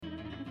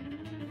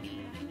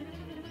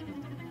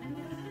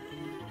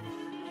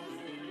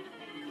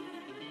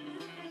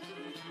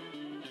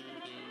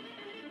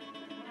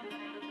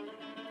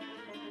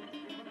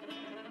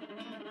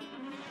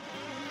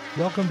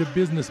Welcome to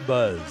Business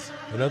Buzz,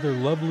 another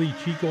lovely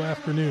Chico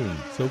afternoon.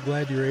 So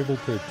glad you're able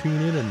to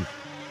tune in, and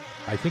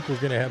I think we're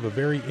going to have a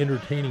very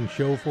entertaining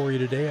show for you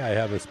today. I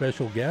have a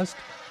special guest,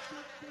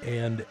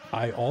 and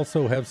I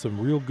also have some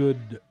real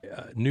good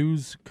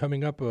news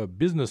coming up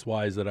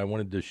business-wise that I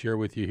wanted to share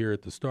with you here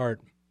at the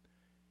start.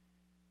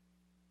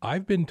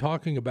 I've been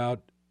talking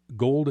about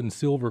gold and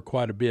silver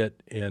quite a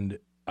bit, and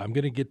I'm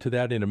going to get to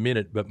that in a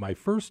minute, but my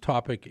first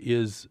topic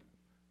is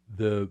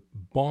the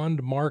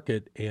bond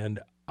market,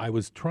 and I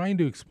was trying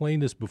to explain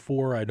this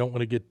before. I don't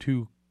want to get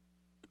too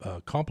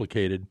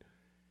complicated.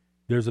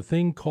 There's a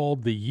thing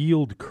called the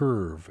yield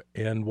curve,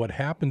 and what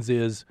happens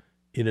is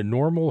in a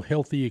normal,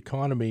 healthy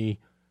economy,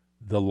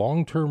 the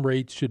long-term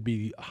rates should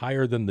be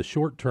higher than the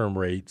short-term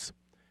rates,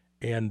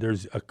 and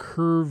there's a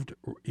curved,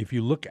 if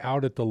you look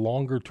out at the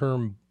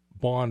longer-term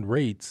bond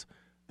rates,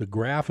 the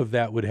graph of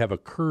that would have a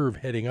curve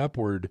heading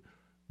upward,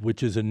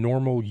 which is a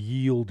normal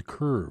yield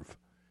curve.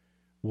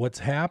 What's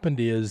happened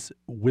is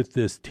with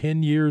this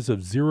 10 years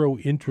of zero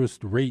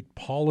interest rate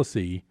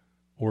policy,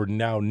 or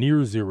now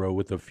near zero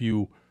with a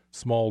few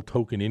small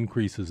token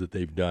increases that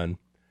they've done,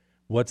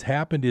 what's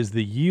happened is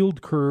the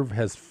yield curve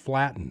has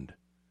flattened.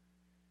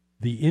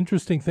 The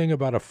interesting thing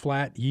about a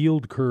flat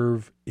yield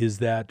curve is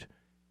that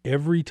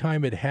every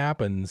time it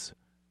happens,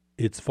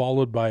 it's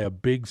followed by a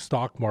big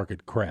stock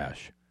market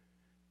crash.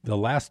 The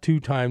last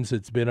two times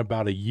it's been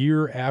about a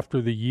year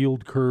after the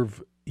yield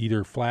curve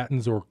either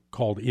flattens or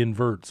called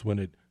inverts. When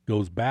it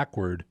goes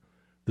backward,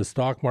 the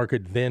stock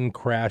market then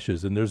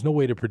crashes, and there's no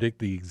way to predict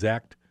the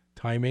exact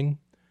timing,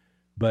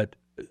 but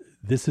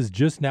this is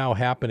just now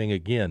happening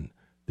again.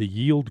 The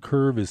yield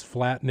curve is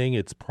flattening.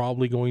 It's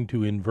probably going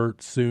to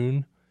invert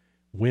soon.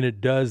 When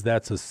it does,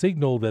 that's a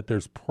signal that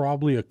there's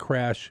probably a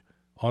crash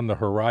on the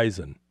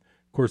horizon.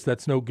 Of course,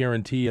 that's no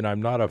guarantee, and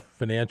I'm not a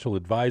financial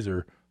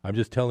advisor. I'm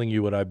just telling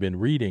you what I've been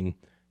reading,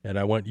 and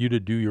I want you to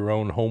do your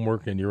own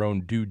homework and your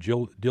own due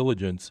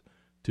diligence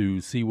to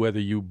see whether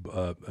you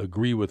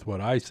agree with what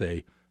I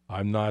say.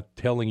 I'm not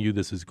telling you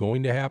this is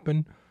going to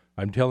happen.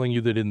 I'm telling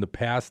you that in the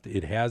past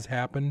it has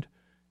happened,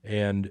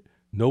 and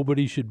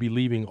nobody should be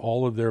leaving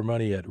all of their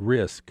money at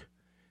risk.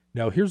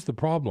 Now, here's the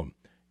problem.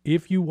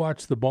 If you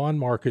watch the bond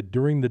market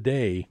during the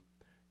day,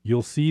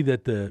 you'll see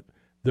that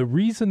the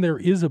reason there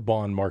is a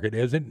bond market,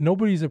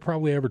 nobody's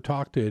probably ever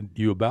talked to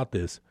you about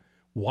this.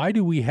 Why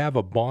do we have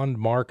a bond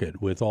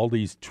market with all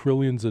these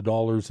trillions of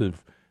dollars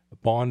of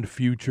bond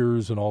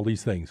futures and all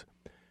these things?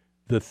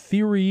 The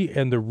theory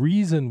and the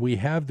reason we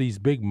have these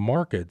big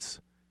markets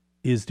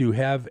is to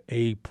have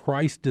a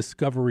price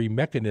discovery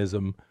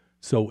mechanism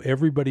so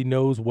everybody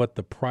knows what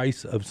the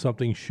price of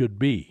something should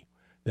be.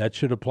 That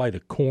should apply to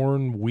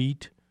corn,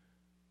 wheat,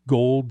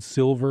 gold,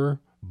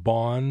 silver,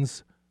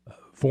 bonds,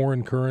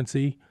 foreign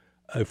currency.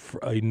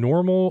 A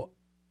normal,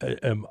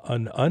 an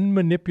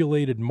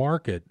unmanipulated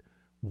market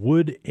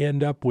would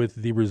end up with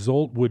the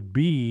result would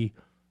be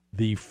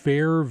the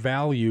fair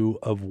value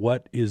of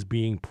what is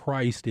being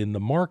priced in the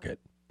market.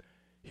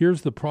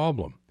 Here's the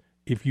problem.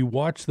 If you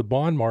watch the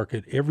bond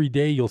market, every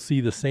day you'll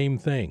see the same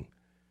thing.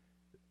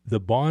 The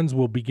bonds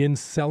will begin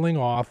selling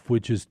off,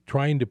 which is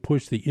trying to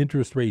push the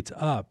interest rates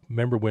up.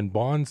 Remember, when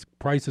bonds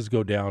prices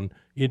go down,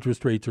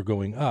 interest rates are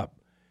going up.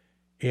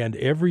 And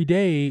every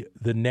day,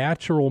 the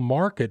natural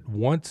market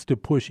wants to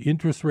push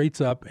interest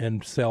rates up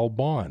and sell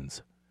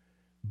bonds.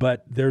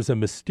 But there's a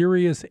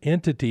mysterious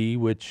entity,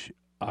 which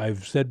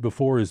I've said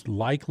before is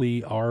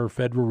likely our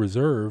Federal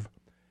Reserve,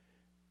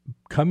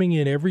 coming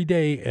in every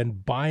day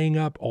and buying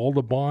up all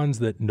the bonds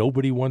that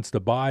nobody wants to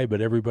buy,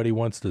 but everybody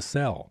wants to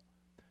sell.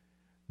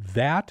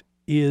 That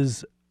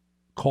is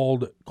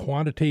called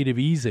quantitative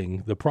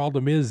easing. The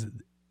problem is,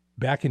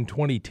 back in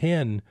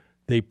 2010,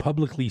 they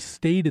publicly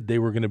stated they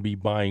were going to be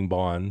buying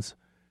bonds.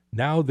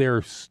 Now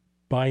they're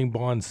buying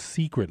bonds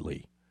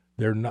secretly.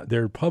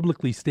 They're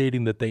publicly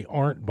stating that they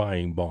aren't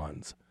buying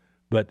bonds.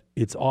 But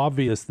it's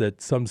obvious that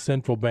some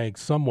central bank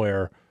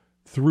somewhere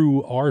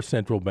through our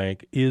central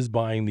bank is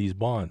buying these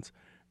bonds.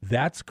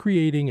 That's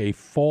creating a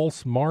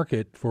false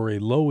market for a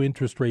low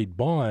interest rate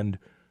bond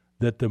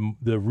that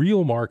the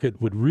real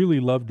market would really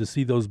love to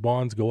see those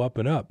bonds go up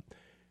and up.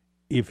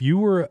 If you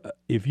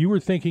were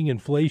thinking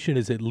inflation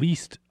is at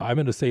least, I'm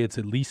going to say it's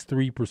at least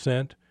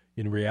 3%.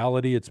 In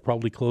reality, it's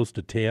probably close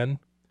to 10.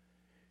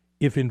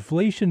 If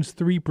inflation's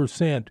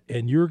 3%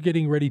 and you're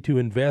getting ready to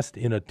invest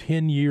in a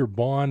 10-year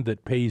bond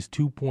that pays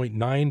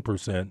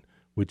 2.9%,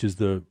 which is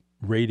the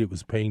rate it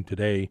was paying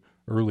today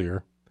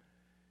earlier,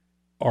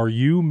 are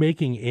you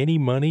making any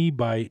money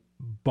by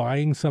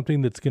buying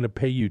something that's going to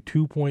pay you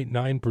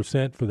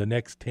 2.9% for the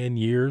next 10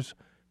 years,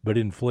 but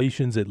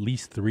inflation's at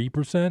least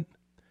 3%?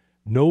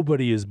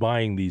 Nobody is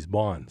buying these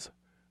bonds,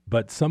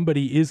 but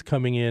somebody is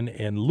coming in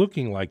and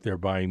looking like they're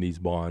buying these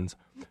bonds.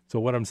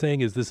 So what I'm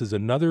saying is this is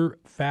another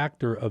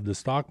factor of the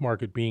stock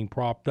market being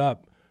propped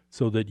up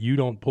so that you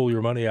don't pull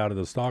your money out of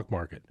the stock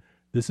market.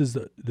 This is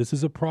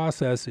a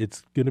process.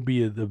 It's going to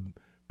be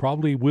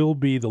probably will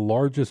be the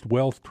largest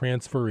wealth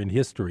transfer in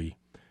history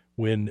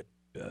when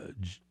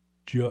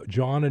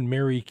John and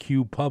Mary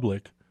Q.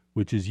 Public,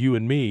 which is you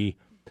and me,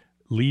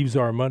 leaves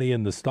our money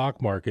in the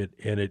stock market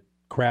and it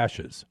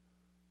crashes.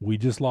 We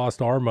just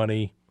lost our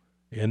money,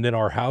 and then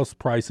our house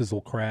prices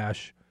will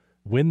crash.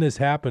 When this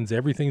happens,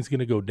 everything's going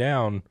to go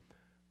down,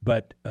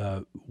 but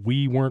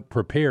we weren't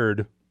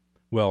prepared.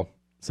 Well,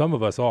 some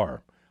of us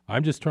are.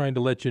 I'm just trying to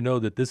let you know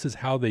that this is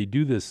how they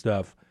do this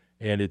stuff,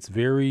 and it's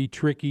very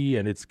tricky,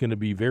 and it's going to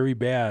be very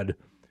bad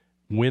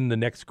when the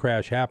next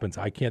crash happens.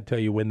 I can't tell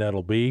you when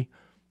that'll be.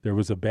 There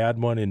was a bad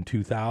one in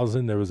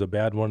 2000. There was a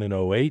bad one in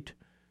 2008,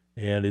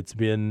 and it's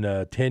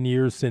been 10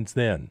 years since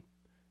then.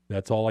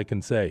 That's all I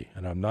can say.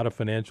 And I'm not a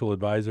financial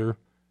advisor,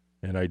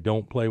 and I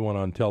don't play one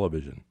on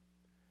television.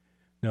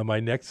 Now, my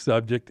next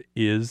subject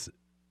is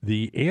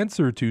the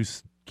answer to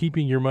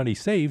keeping your money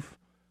safe,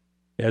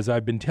 as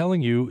I've been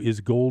telling you,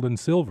 is gold and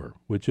silver,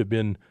 which have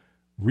been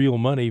real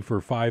money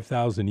for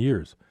 5,000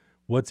 years.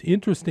 What's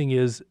interesting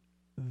is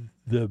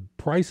the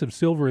price of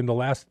silver in the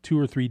last 2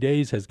 or 3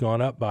 days has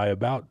gone up by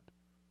about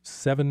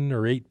 7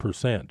 or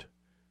 8%.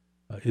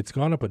 It's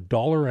gone up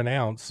 $1 an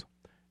ounce,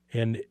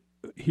 and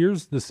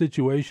here's the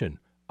situation.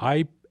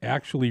 I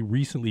actually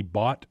recently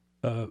bought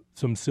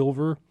some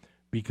silver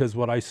because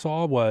what I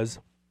saw was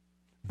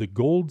the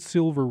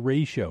gold-silver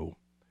ratio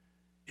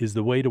is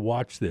the way to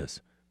watch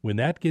this. When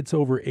that gets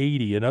over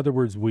 80, in other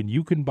words, when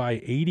you can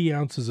buy 80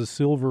 ounces of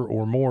silver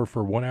or more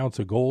for 1 ounce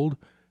of gold,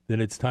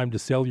 then it's time to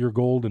sell your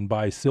gold and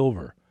buy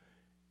silver.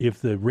 If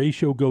the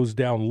ratio goes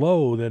down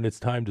low, then it's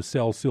time to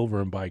sell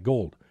silver and buy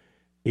gold.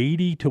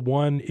 80 to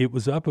 1, it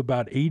was up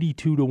about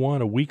 82 to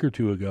 1 a week or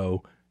two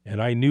ago,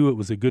 and I knew it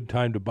was a good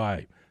time to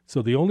buy.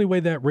 So the only way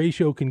that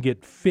ratio can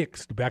get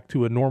fixed back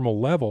to a normal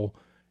level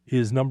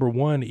is, number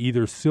one,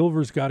 either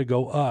silver's got to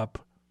go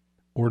up,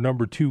 or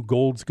number two,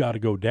 gold's got to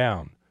go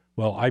down.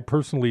 Well, I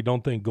personally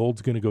don't think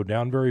gold's going to go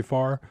down very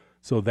far,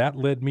 so that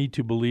led me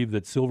to believe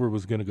that silver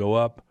was going to go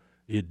up.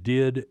 It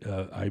did.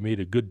 I made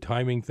a good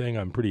timing thing.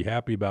 I'm pretty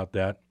happy about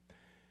that.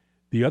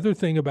 The other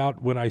thing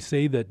about when I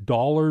say that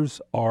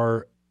dollars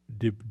are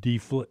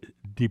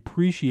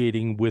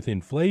depreciating with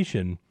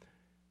inflation,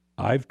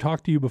 I've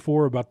talked to you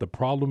before about the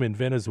problem in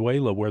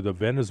Venezuela, where the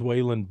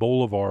Venezuelan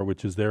bolivar,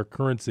 which is their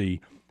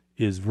currency,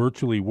 is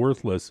virtually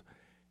worthless.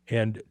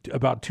 And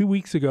about 2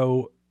 weeks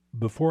ago,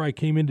 before I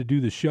came in to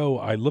do the show,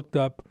 I looked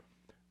up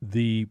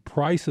the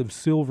price of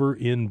silver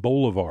in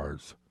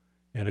bolivars.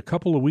 And a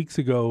couple of weeks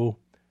ago,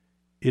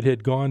 it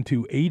had gone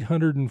to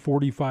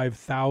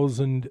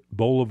 845,000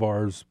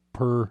 bolivars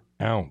per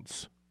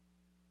ounce.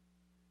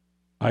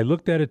 I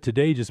looked at it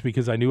today just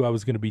because I knew I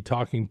was going to be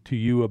talking to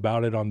you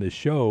about it on this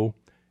show.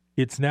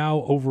 It's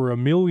now over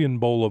 1 million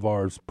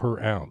bolivars per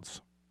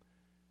ounce.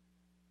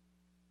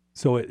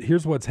 So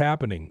here's what's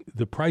happening.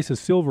 The price of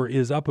silver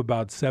is up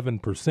about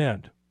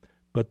 7%,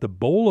 but the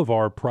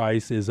bolivar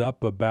price is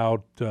up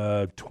about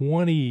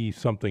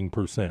 20-something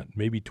percent,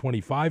 maybe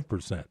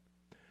 25%.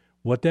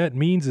 What that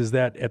means is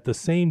that at the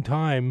same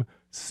time,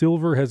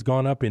 silver has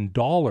gone up in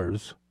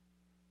dollars,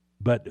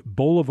 but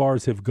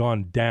bolivars have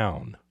gone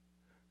down.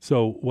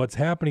 So what's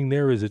happening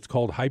there is it's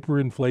called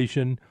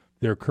hyperinflation.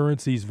 Their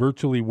currency's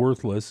virtually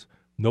worthless.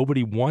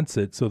 Nobody wants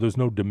it, so there's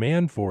no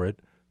demand for it.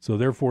 So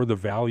therefore, the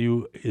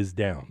value is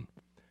down.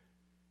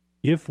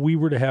 If we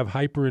were to have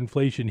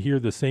hyperinflation here,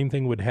 the same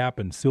thing would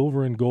happen.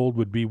 Silver and gold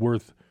would be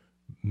worth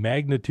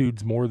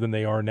magnitudes more than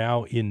they are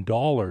now in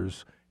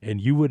dollars, and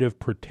you would have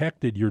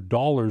protected your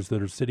dollars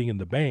that are sitting in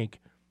the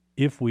bank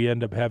if we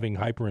end up having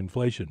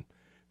hyperinflation.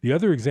 The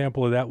other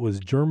example of that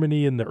was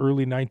Germany in the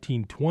early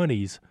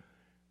 1920s.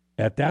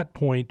 At that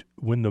point,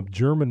 when the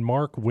German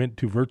mark went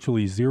to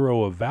virtually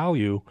zero of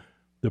value,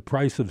 the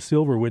price of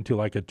silver went to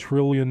like 1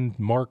 trillion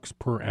marks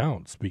per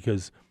ounce,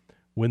 because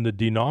when the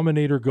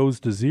denominator goes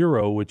to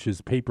zero, which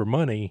is paper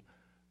money,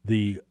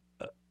 the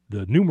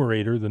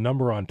numerator, the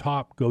number on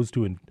top,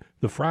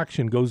 the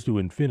fraction goes to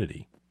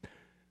infinity.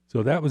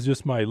 So that was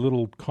just my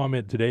little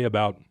comment today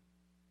about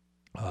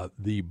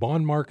the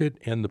bond market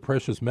and the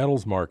precious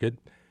metals market.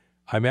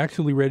 I'm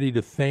actually ready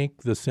to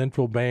thank the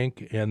central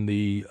bank and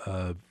the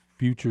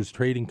Futures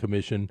Trading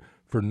Commission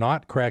for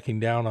not cracking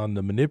down on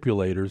the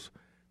manipulators,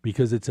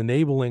 because it's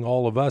enabling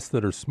all of us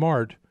that are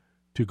smart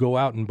to go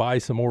out and buy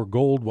some more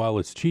gold while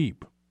it's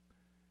cheap.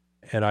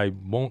 And I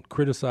won't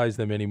criticize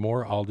them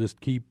anymore. I'll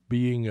just keep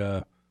being,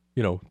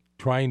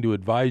 trying to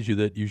advise you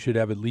that you should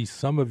have at least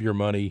some of your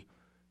money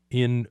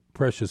in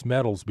precious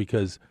metals,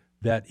 because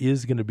that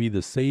is going to be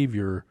the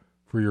savior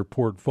for your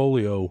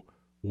portfolio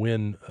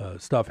when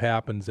stuff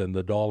happens and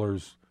the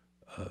dollar's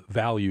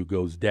value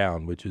goes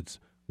down,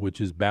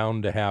 which is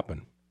bound to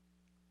happen.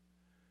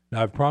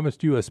 Now, I've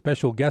promised you a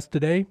special guest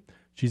today.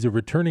 She's a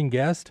returning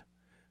guest.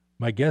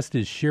 My guest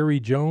is Sherry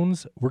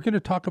Jones. We're going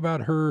to talk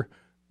about her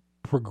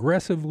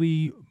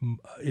progressively.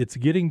 It's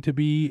getting to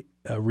be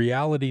a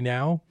reality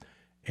now,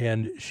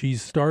 and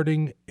she's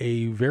starting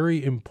a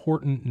very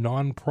important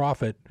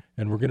nonprofit,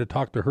 and we're going to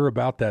talk to her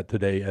about that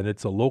today, and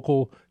it's a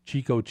local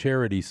Chico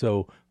charity.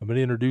 So I'm going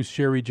to introduce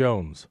Sherry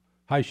Jones.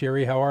 Hi,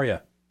 Sherry. How are you?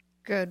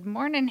 Good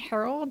morning,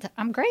 Harold.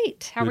 I'm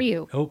great. How are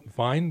you? Oh,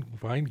 fine.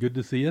 Good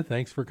to see you.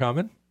 Thanks for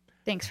coming.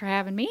 Thanks for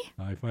having me.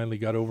 I finally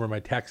got over my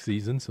tax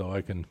season, so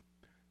I can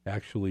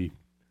actually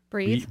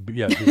Breathe.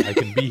 I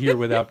can be here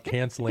without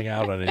canceling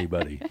out on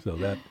anybody.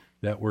 So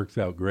that works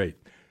out great.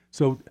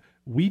 So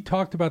we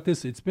talked about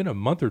this. It's been a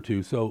month or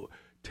two. So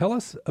tell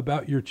us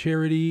about your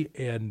charity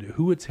and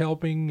who it's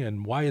helping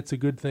and why it's a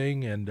good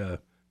thing, and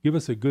give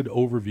us a good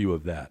overview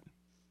of that.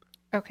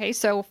 Okay,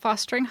 so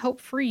Fostering Hope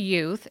for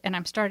Youth, and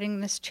I'm starting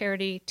this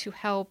charity to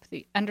help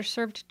the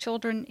underserved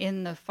children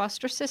in the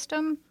foster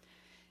system.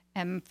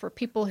 And for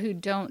people who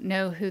don't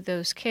know who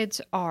those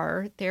kids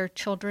are, they're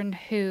children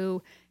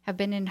who have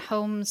been in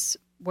homes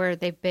where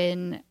they've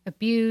been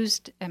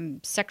abused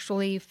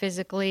sexually,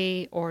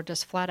 physically, or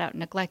just flat out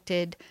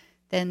neglected.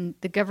 Then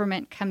the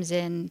government comes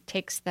in,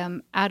 takes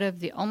them out of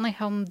the only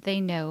home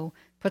they know,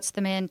 puts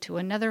them into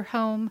another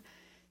home.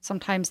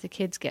 Sometimes the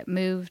kids get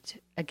moved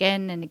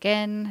again and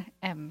again.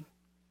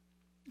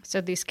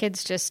 So these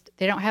kids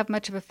they don't have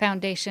much of a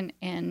foundation,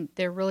 and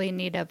they're really in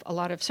need of a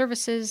lot of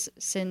services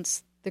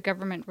since the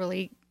government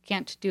really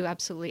can't do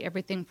absolutely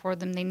everything for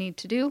them they need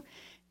to do.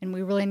 And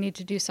we really need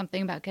to do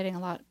something about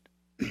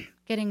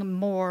getting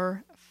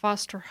more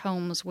foster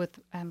homes with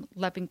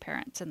loving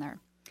parents in there.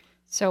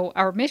 So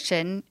our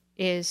mission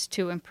is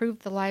to improve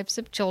the lives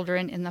of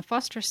children in the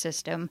foster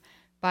system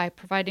by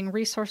providing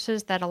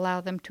resources that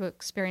allow them to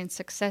experience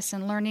success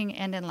in learning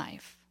and in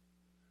life.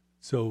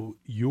 So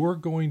you're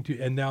going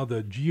to, and now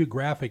the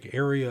geographic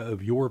area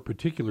of your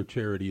particular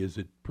charity, is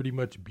it pretty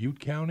much Butte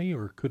County,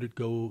 or could it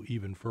go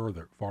even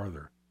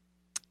farther?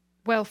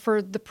 Well,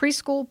 for the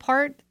preschool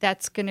part,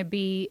 that's going to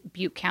be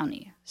Butte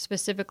County.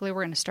 Specifically,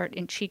 we're going to start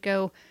in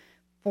Chico.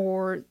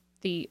 For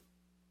the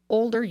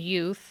older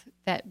youth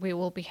that we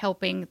will be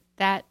helping,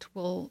 that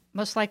will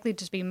most likely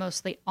just be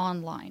mostly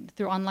online,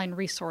 through online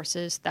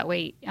resources. That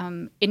way,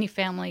 any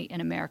family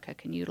in America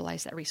can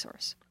utilize that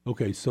resource.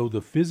 Okay, so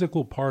the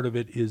physical part of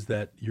it is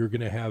that you're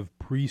going to have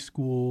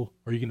preschool.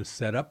 Are you going to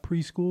set up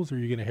preschools, or are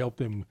you going to help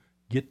them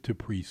get to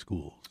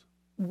preschools?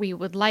 We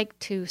would like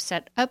to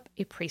set up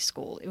a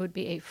preschool. It would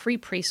be a free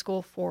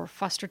preschool for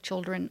foster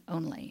children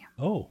only.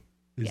 Oh,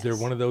 is there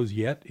one of those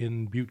yet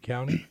in Butte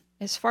County?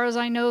 As far as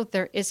I know,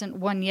 there isn't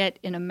one yet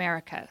in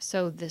America.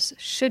 So this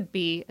should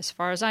be, as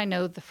far as I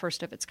know, the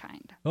first of its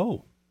kind.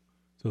 Oh,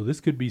 so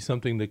this could be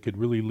something that could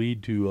really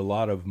lead to a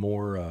lot of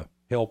more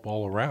help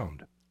all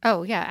around.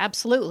 Oh, yeah,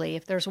 absolutely.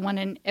 If there's one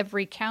in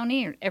every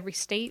county or every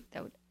state,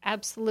 that would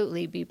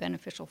absolutely be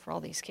beneficial for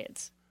all these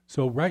kids.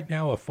 So right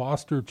now, a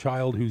foster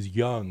child who's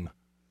young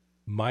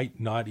might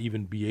not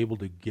even be able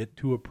to get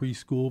to a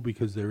preschool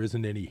because there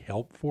isn't any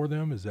help for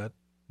them. Is that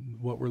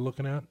what we're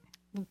looking at?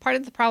 Part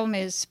of the problem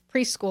is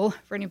preschool,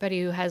 for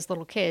anybody who has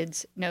little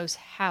kids, knows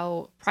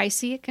how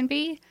pricey it can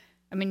be.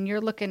 I mean,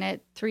 you're looking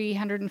at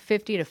 $350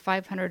 to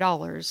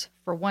 $500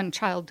 for one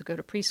child to go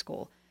to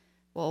preschool.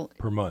 Well,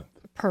 per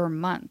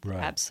month, right.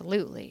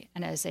 Absolutely.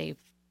 And as a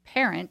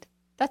parent,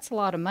 that's a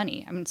lot of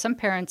money. I mean, some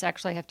parents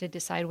actually have to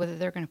decide whether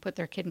they're going to put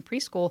their kid in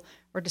preschool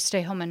or to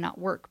stay home and not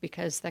work,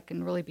 because that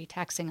can really be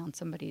taxing on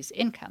somebody's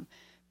income.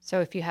 So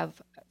if you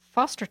have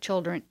foster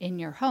children in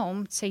your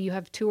home, say you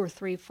have 2 or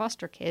 3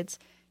 foster kids,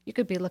 you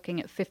could be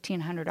looking at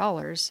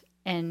 $1,500,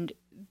 and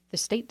the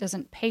state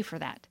doesn't pay for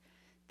that.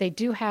 They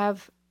do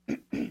have,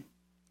 the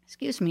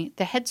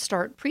Head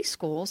Start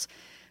preschools,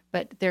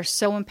 but they're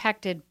so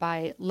impacted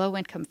by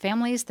low-income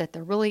families that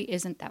there really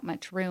isn't that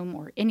much room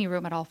or any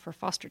room at all for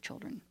foster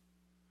children.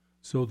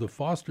 So the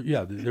foster,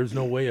 there's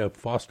no way a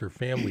foster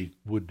family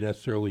would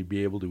necessarily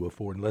be able to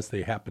afford, unless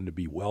they happen to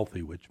be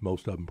wealthy, which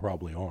most of them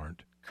probably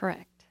aren't.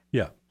 Correct.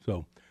 Yeah,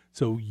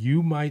 So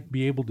you might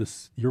be able to,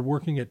 you're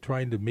working at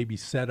trying to maybe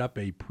set up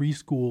a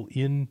preschool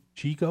in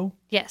Chico?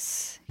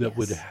 Yes. That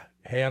would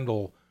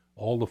handle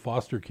all the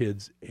foster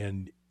kids,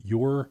 and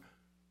your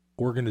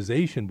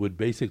organization would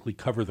basically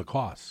cover the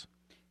costs.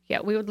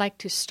 Yeah, we would like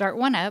to start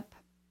one up,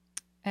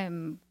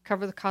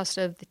 cover the cost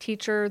of the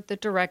teacher, the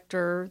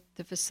director,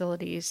 the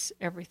facilities,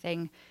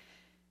 everything.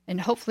 And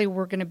hopefully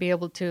we're going to be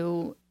able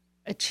to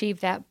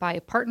achieve that by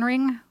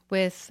partnering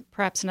with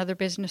perhaps another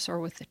business or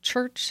with the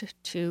church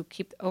to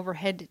keep the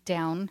overhead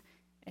down.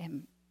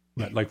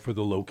 Like for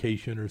the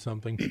location or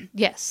something?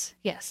 Yes,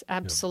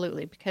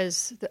 absolutely. Yeah.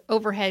 Because the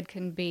overhead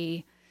can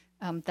be,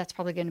 that's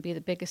probably going to be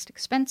the biggest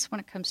expense when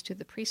it comes to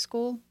the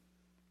preschool.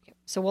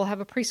 So we'll have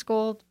a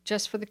preschool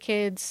just for the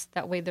kids.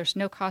 That way there's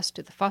no cost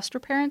to the foster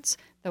parents.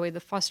 That way the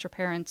foster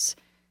parents,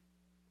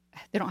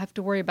 they don't have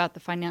to worry about the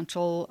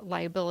financial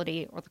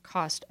liability or the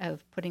cost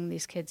of putting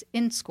these kids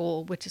in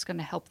school, which is going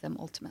to help them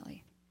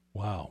ultimately.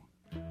 Wow.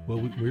 Well,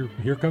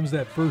 here comes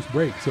that first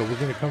break. So we're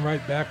going to come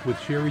right back with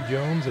Sherry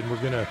Jones, and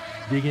we're going to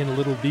dig in a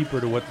little deeper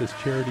to what this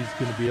charity is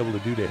going to be able to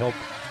do to help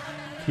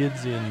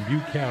kids in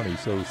Butte County.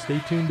 So stay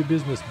tuned to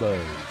Business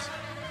Buzz.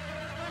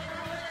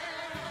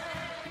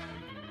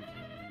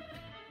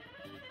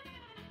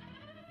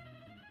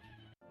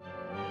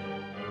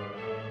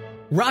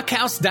 Rock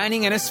House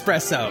Dining and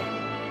Espresso,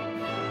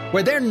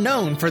 where they're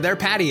known for their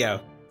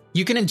patio.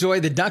 You can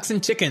enjoy the ducks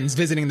and chickens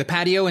visiting the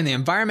patio in the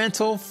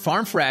environmental,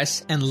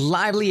 farm-fresh, and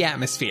lively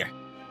atmosphere.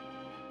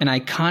 An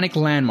iconic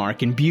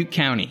landmark in Butte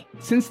County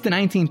since the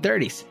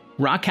 1930s,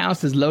 Rock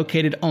House is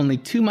located only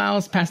 2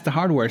 miles past the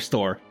hardware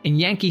store in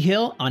Yankee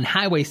Hill on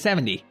Highway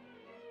 70.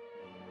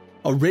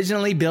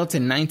 Originally built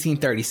in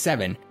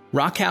 1937,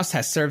 Rock House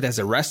has served as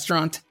a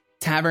restaurant,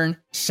 tavern,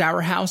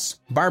 shower house,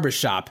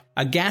 barbershop,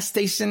 a gas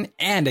station,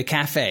 and a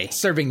cafe,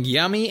 serving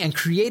yummy and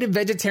creative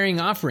vegetarian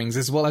offerings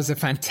as well as a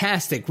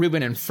fantastic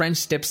Reuben and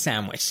French dip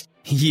sandwich.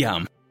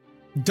 Yum!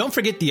 Don't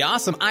forget the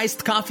awesome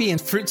iced coffee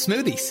and fruit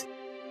smoothies.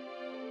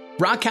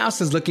 Rock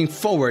House is looking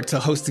forward to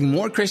hosting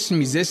more Christian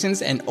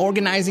musicians and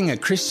organizing a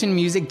Christian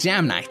music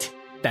jam night.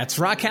 That's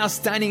Rock House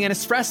Dining and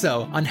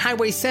Espresso on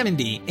Highway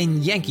 70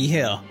 in Yankee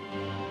Hill.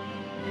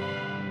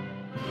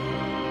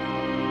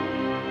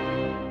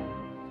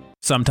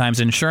 Sometimes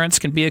insurance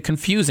can be a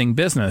confusing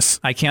business.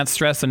 I can't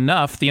stress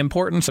enough the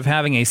importance of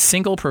having a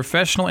single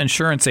professional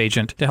insurance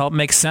agent to help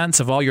make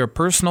sense of all your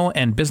personal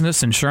and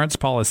business insurance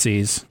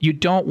policies. You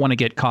don't want to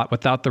get caught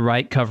without the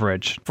right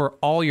coverage. For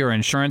all your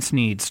insurance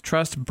needs,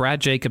 trust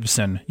Brad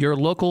Jacobson, your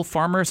local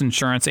Farmers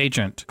Insurance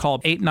agent. Call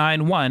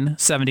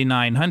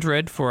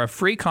 891-7900 for a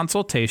free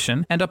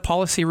consultation and a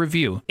policy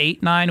review.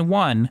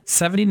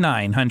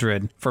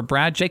 891-7900 for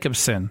Brad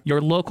Jacobson,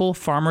 your local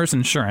Farmers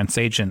Insurance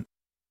agent.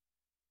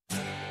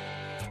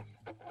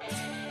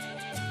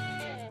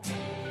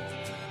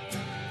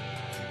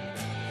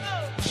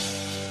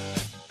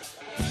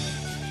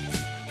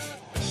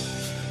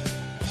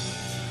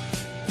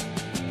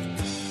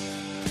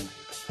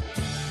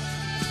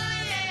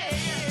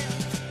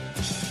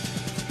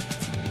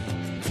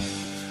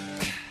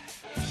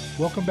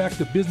 Welcome back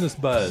to Business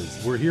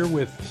Buzz. We're here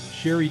with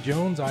Sherry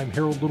Jones. I'm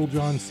Harold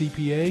Littlejohn,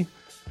 CPA.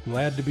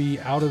 Glad to be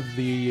out of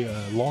the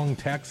long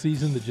tax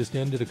season that just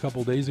ended a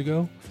couple days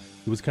ago.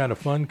 It was kind of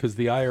fun because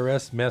the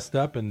IRS messed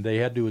up and they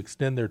had to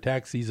extend their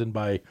tax season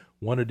by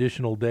one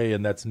additional day,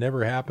 and that's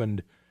never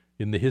happened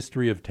in the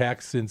history of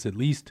tax since at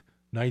least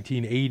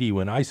 1980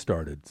 when I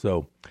started.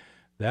 So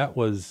that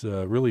was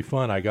really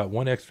fun. I got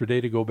one extra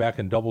day to go back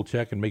and double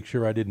check and make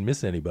sure I didn't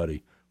miss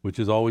anybody, which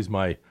is always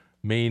my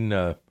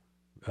main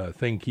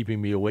thing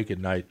keeping me awake at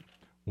night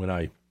when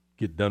I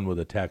get done with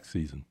a tax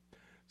season.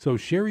 So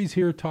Sherry's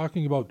here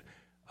talking about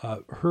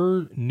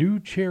her new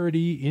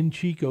charity in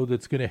Chico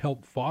that's going to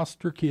help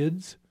foster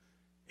kids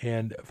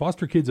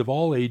of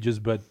all ages,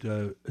 but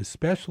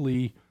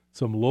especially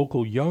some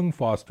local young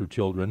foster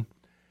children.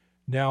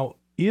 Now,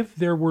 if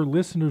there were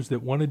listeners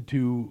that wanted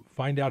to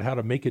find out how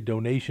to make a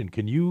donation,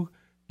 can you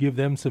give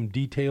them some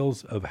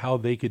details of how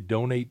they could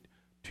donate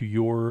to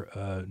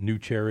your new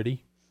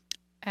charity?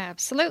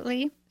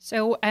 Absolutely.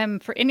 So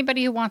for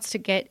anybody who wants to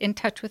get in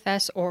touch with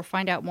us or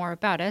find out more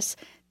about us,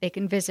 they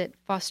can visit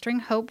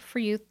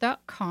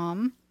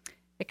fosteringhopeforyouth.com.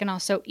 They can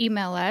also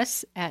email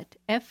us at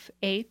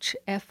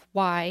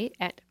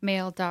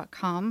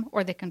fhfy@mail.com,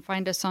 or they can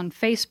find us on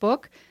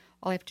Facebook.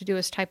 All they have to do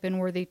is type in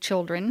Worthy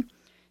Children.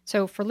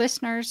 So for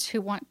listeners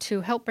who want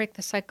to help break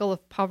the cycle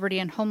of poverty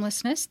and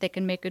homelessness, they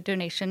can make a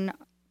donation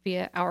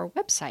via our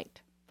website,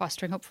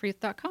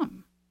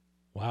 fosteringhopeforyouth.com.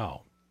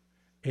 Wow.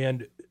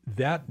 And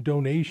that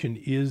donation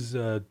is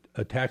a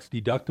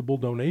tax-deductible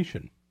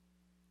donation.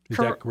 Is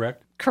that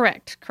correct?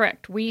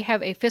 Correct. We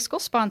have a fiscal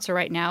sponsor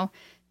right now,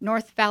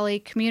 North Valley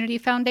Community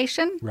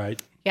Foundation.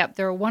 Right. Yep,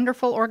 they're a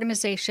wonderful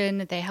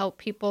organization. They help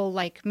people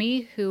like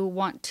me who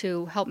want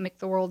to help make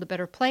the world a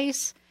better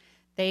place.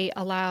 They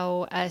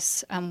allow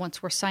us,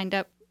 once we're signed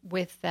up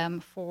with them,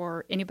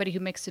 for anybody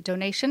who makes a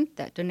donation,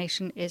 that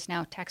donation is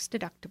now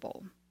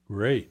tax-deductible.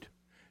 Great.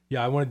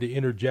 Yeah, I wanted to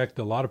interject.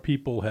 A lot of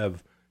people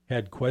have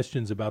had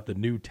questions about the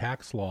new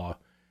tax law.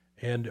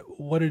 And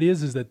what it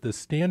is that the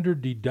standard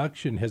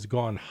deduction has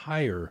gone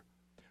higher.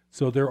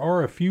 So there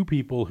are a few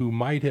people who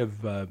might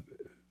have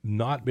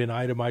not been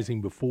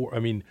itemizing before.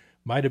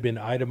 Might have been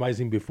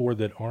itemizing before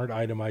that aren't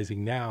itemizing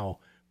now.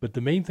 But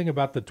the main thing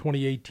about the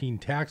 2018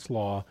 tax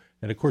law,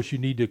 and of course you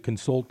need to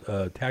consult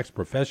a tax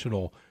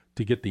professional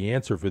to get the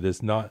answer for this.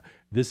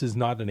 This is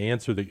not an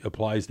answer that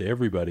applies to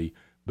everybody.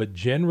 But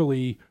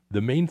generally, the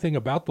main thing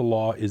about the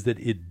law is that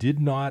it did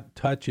not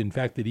touch. In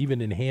fact, it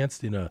even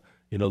enhanced in a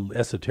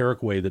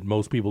esoteric way that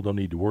most people don't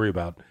need to worry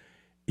about.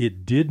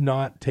 It did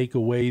not take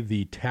away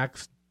the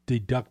tax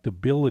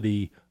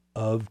deductibility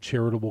of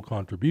charitable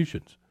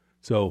contributions.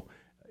 So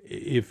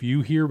if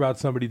you hear about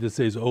somebody that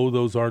says, oh,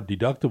 those aren't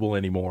deductible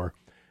anymore,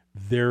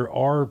 there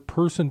are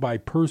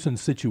person-by-person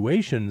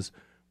situations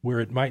where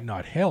it might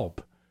not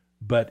help.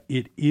 But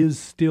it is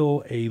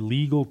still a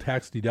legal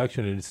tax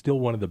deduction, and it's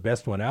still one of the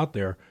best one out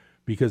there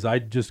because I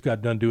just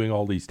got done doing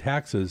all these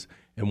taxes.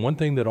 And one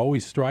thing that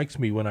always strikes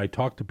me when I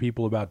talk to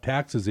people about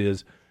taxes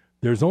is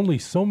there's only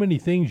so many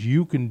things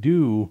you can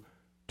do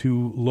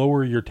to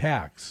lower your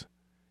tax.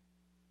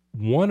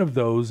 One of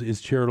those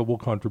is charitable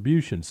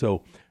contribution.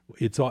 So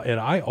it's all, and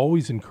I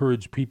always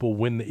encourage people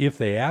if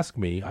they ask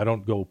me, I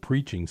don't go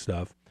preaching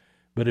stuff,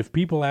 but if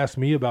people ask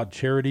me about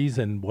charities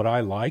and what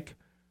I like,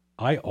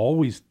 I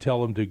always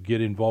tell them to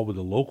get involved with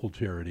a local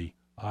charity.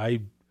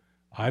 I'm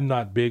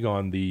not big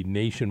on the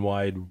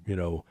nationwide,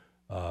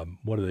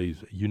 what are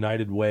these,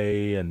 United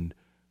Way, and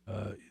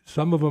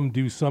some of them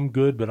do some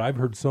good, but I've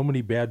heard so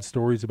many bad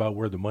stories about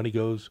where the money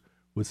goes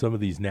with some of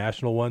these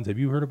national ones. Have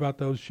you heard about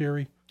those,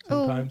 Sherry?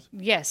 Sometimes? Oh,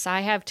 yes,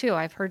 I have too.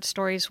 I've heard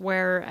stories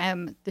where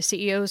the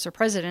CEOs or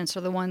presidents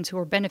are the ones who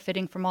are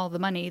benefiting from all the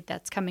money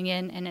that's coming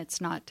in, and it's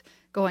not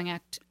going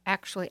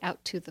actually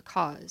out to the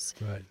cause.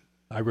 Right.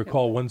 I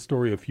recall one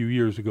story a few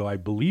years ago. I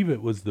believe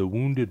it was the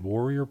Wounded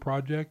Warrior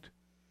Project,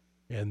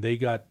 and they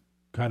got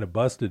kind of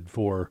busted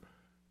for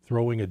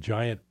throwing a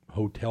giant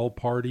hotel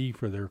party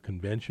for their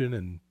convention,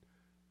 and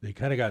they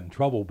kind of got in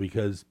trouble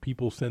because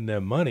people send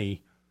them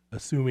money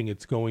assuming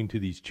it's going to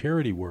these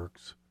charity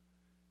works.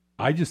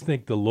 I just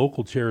think the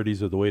local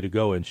charities are the way to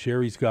go, and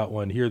Sherry's got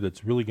one here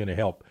that's really going to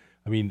help.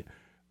 I mean,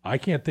 I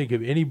can't think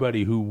of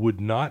anybody who would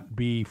not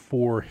be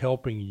for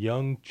helping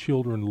young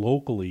children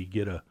locally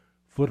get a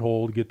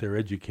foothold, get their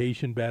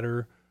education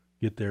better,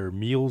 get their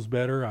meals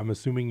better. I'm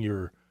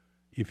assuming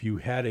if you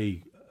had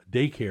a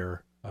daycare,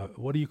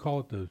 what do you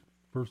call it? The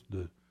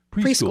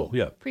preschool.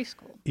 Yeah.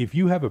 Preschool. If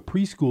you have a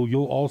preschool,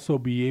 you'll also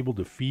be able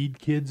to feed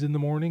kids in the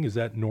morning. Is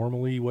that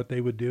normally what they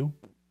would do?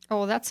 Oh,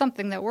 well, that's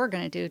something that we're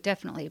going to do,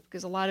 definitely,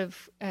 because a lot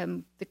of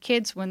the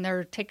kids, when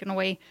they're taken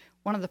away,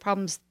 one of the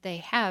problems they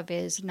have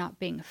is not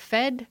being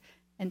fed.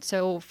 And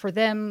so for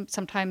them,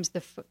 sometimes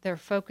their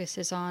focus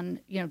is on,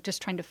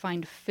 just trying to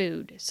find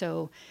food.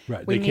 So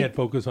right, they can't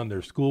focus on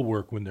their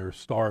schoolwork when they're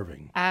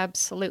starving.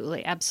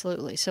 Absolutely,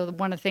 absolutely. So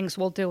one of the things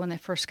we'll do when they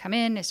first come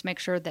in is make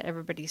sure that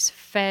everybody's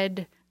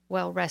fed,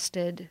 well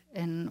rested,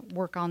 and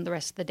work on the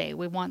rest of the day.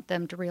 We want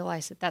them to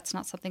realize that that's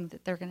not something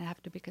that they're going to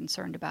have to be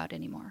concerned about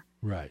anymore.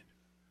 Right.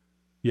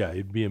 Yeah,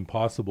 it'd be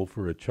impossible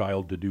for a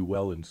child to do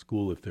well in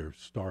school if they're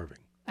starving.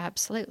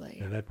 Absolutely.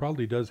 And that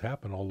probably does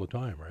happen all the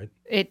time, right?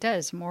 It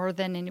does, more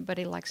than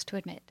anybody likes to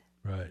admit.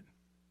 Right.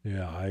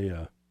 Yeah,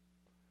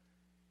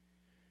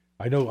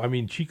 I know, I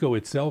mean, Chico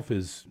itself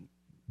is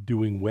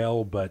doing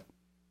well, but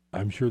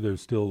I'm sure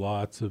there's still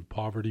lots of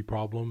poverty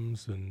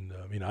problems. And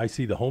I mean, I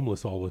see the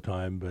homeless all the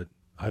time, but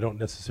I don't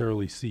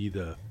necessarily see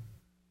the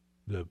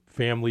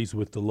families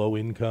with the low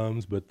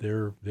incomes, but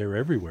they're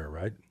everywhere,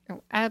 right?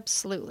 Oh,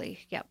 absolutely.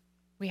 Yep.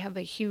 We have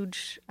a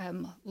huge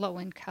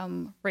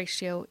low-income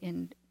ratio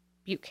in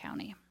Butte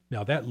County.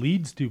 Now, that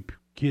leads to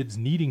kids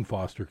needing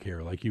foster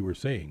care, like you were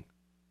saying,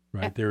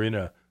 right? They're in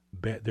a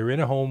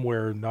home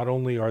where not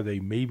only are they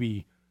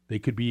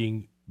could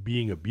be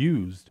being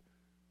abused,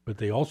 but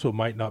they also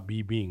might not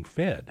be being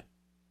fed.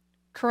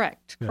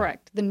 Correct.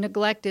 The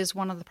neglect is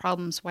one of the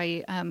problems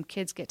why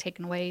kids get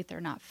taken away.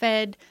 They're not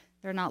fed.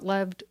 They're not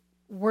loved.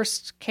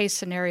 Worst case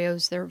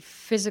scenarios, they're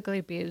physically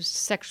abused,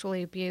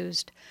 sexually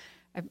abused.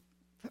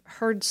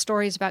 Heard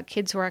stories about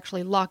kids who are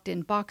actually locked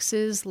in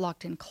boxes,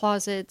 locked in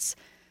closets.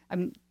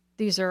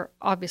 These are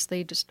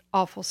obviously just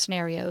awful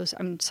scenarios.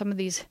 Some of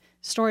these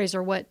stories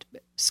are what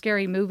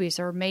scary movies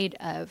are made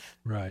of.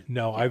 Right.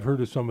 Now, I've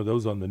heard of some of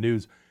those on the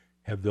news.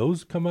 Have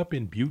those come up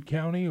in Butte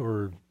County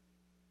or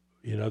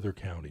in other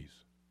counties?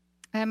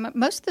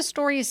 Most of the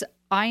stories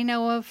I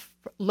know of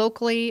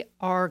locally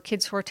are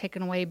kids who are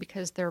taken away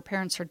because their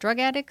parents are drug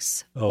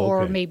addicts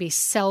or maybe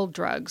sell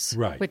drugs,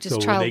 right? Which is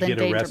child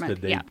endangerment. So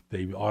when they get arrested,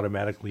 they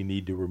automatically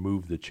need to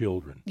remove the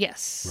children.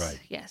 Yes. Right.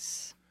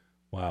 Yes.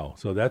 Wow.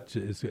 So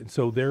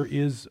there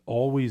is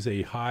always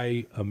a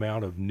high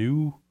amount of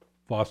new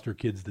foster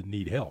kids that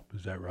need help.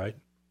 Is that right?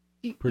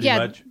 Pretty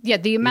much. Yeah,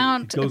 the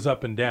amount it goes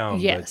up and down.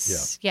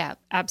 Yes, but yeah,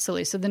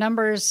 absolutely. So the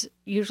numbers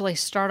usually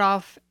start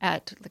off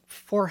at like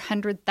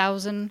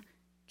 400,000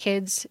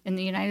 kids in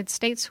the United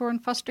States who are in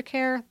foster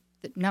care.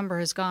 The number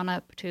has gone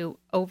up to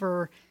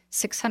over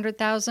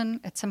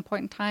 600,000 at some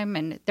point in time,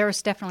 and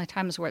there's definitely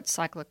times where it's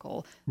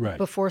cyclical. Right.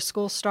 Before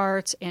school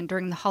starts and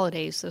during the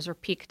holidays, those are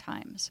peak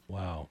times.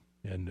 Wow.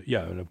 And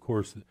of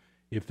course,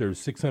 if there's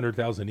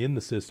 600,000 in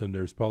the system,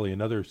 there's probably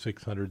another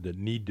 600 that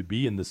need to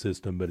be in the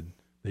system, but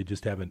they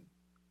just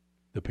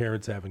the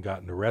parents haven't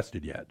gotten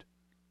arrested yet.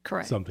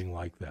 Correct. Something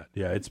like that.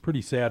 Yeah, it's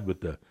pretty sad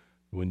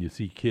when you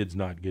see kids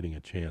not getting a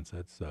chance.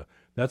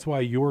 That's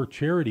why your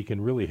charity can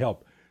really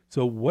help.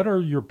 So what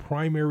are your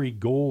primary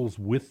goals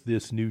with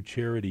this new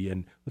charity?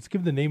 And let's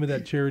give the name of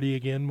that charity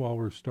again while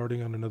we're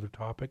starting on another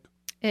topic.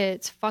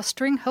 It's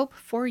Fostering Hope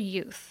for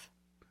Youth.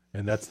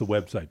 And that's the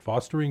website,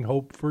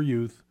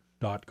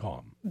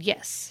 fosteringhopeforyouth.com.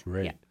 Yes.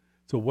 Great. Yeah.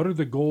 So what are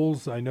the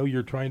goals? I know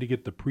you're trying to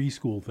get the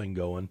preschool thing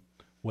going.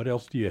 What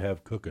else do you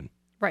have cooking?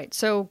 Right.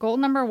 So goal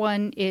number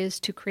 1 is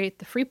to create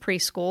the free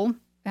preschool.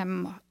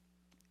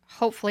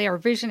 Hopefully our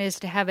vision is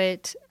to have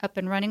it up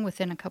and running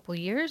within a couple of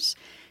years.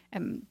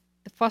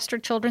 The foster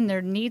children,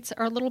 their needs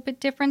are a little bit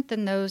different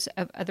than those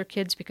of other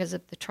kids because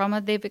of the trauma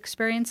they've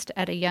experienced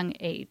at a young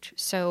age.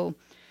 So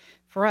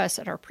for us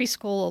at our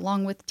preschool,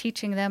 along with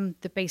teaching them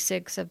the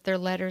basics of their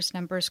letters,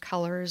 numbers,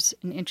 colors,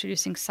 and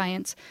introducing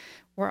science,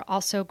 we're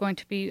also going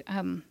to be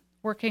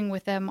working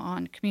with them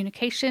on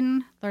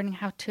communication, learning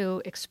how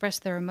to express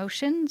their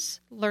emotions,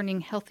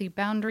 learning healthy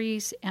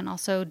boundaries, and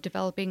also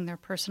developing their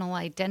personal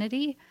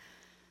identity.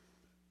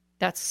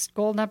 That's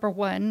goal number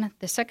 1.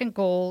 The second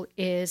goal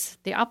is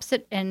the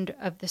opposite end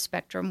of the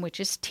spectrum, which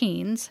is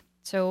teens.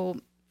 So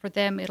for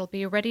them, it'll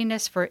be a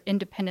readiness for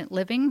independent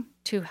living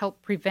to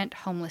help prevent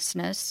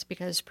homelessness,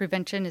 because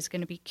prevention is going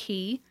to be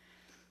key.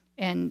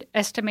 and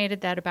estimated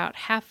that about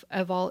half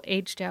of all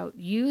aged out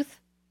youth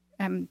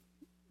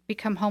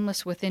become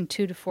homeless within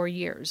 2 to 4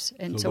 years.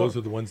 And so those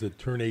are the ones that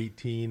turn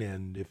 18,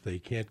 and if they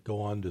can't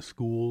go on to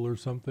school or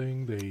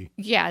something, they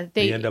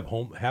end up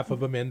home. Half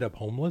of them end up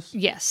homeless.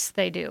 Yes,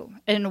 they do.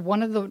 And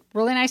one of the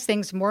really nice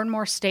things, more and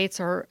more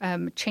states are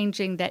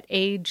changing that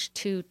age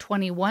to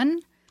 21.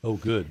 Oh,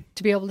 good.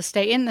 To be able to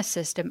stay in the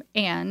system.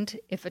 And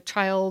if a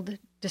child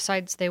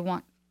decides they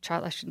want,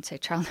 a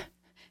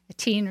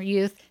teen or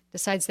youth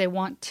decides they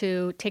want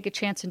to take a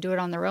chance and do it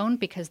on their own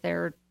because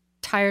they're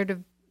tired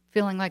of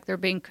feeling like they're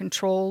being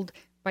controlled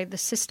by the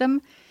system,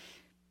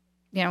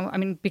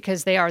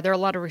 because there are a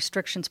lot of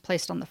restrictions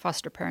placed on the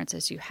foster parents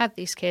as you have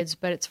these kids,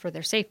 but it's for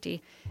their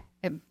safety.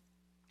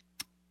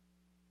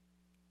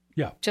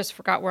 Just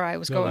forgot where I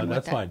was going with that.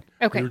 That's fine.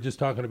 Okay. We were just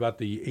talking about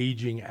the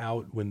aging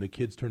out. When the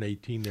kids turn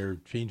 18, they're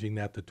changing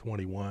that to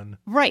 21.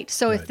 Right.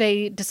 So if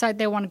they decide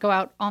they want to go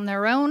out on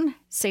their own,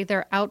 say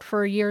they're out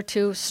for a year or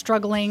two,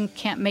 struggling,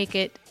 can't make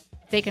it,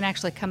 they can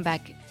actually come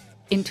back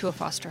into a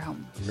foster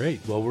home. Great.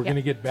 Well, we're going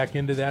to get back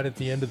into that at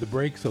the end of the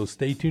break, so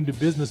stay tuned to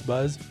Business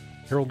Buzz.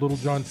 Harold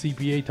Littlejohn,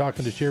 CPA,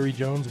 talking to Sherry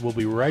Jones. We'll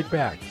be right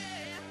back.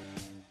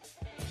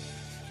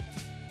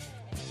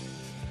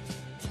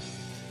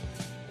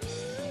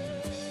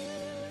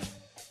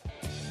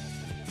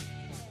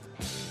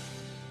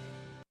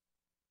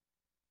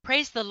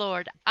 Praise the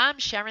Lord. I'm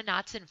Sharon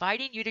Knotts,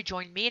 inviting you to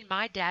join me and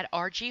my dad,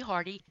 R.G.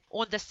 Hardy,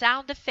 on The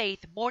Sound of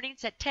Faith,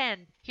 mornings at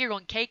 10, here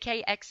on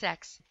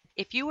KKXX.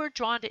 If you are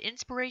drawn to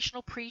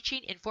inspirational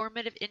preaching,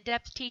 informative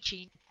in-depth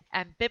teaching,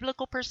 and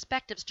biblical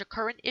perspectives to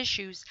current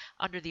issues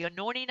under the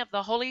anointing of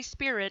the Holy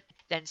Spirit,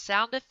 then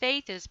Sound of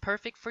Faith is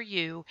perfect for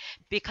you,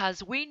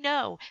 because we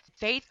know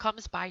faith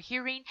comes by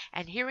hearing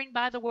and hearing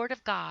by the Word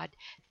of God.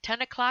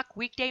 10 o'clock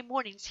weekday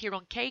mornings here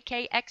on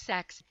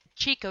KKXX,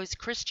 Chico's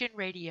Christian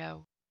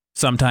Radio.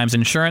 Sometimes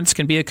insurance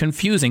can be a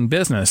confusing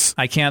business.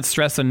 I can't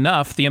stress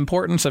enough the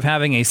importance of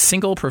having a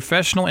single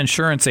professional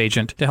insurance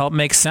agent to help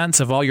make sense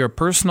of all your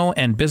personal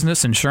and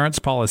business insurance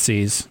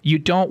policies. You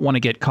don't want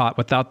to get caught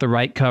without the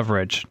right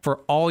coverage. For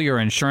all your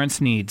insurance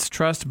needs,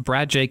 trust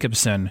Brad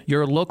Jacobson,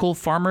 your local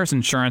Farmers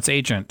Insurance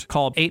agent.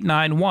 Call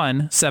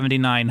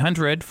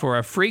 891-7900 for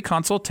a free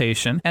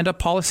consultation and a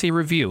policy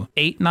review.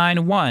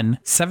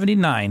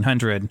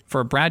 891-7900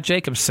 for Brad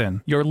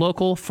Jacobson, your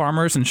local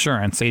Farmers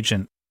Insurance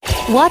agent.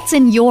 What's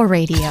in your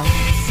radio?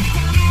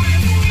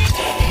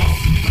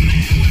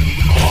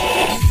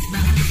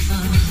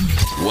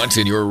 What's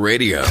in your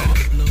radio?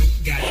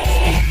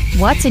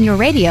 What's in your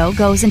radio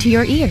goes into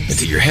your ears.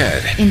 Into your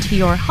head. Into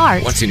your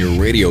heart. What's in your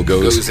radio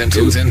goes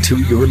into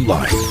your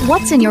life.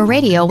 What's in your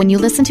radio when you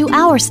listen to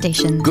our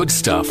station? Good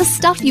stuff. The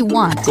stuff you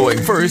want.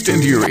 Going first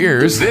into your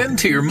ears, then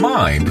to your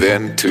mind,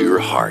 then to your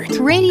heart.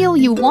 Radio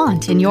you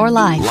want in your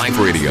life. Life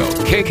Radio,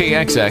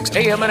 KKXX,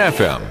 AM and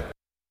FM.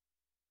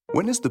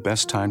 When is the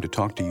best time to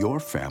talk to your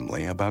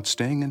family about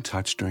staying in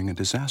touch during a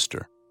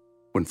disaster?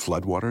 When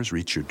floodwaters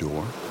reach your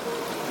door?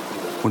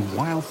 When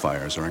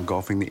wildfires are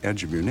engulfing the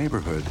edge of your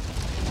neighborhood?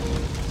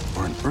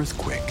 Or an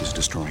earthquake is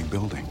destroying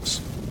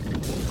buildings?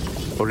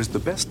 Or is the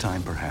best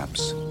time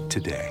perhaps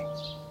today?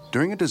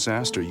 During a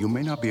disaster, you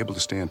may not be able to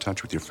stay in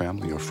touch with your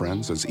family or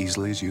friends as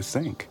easily as you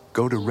think.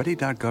 Go to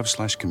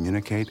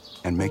ready.gov/communicate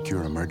and make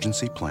your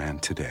emergency plan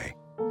today.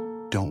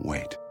 Don't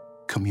wait.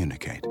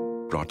 Communicate.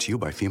 Brought to you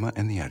by FEMA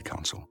and the Ad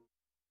Council.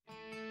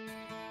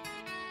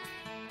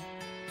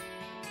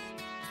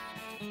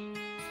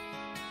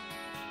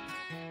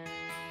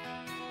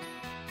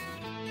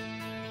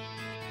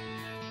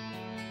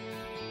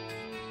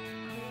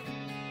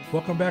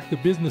 Welcome back to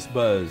Business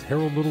Buzz.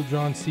 Harold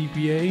Littlejohn,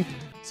 CPA.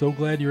 So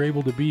glad you're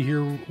able to be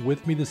here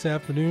with me this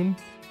afternoon,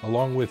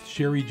 along with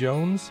Sherry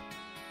Jones.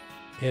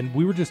 And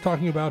we were just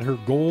talking about her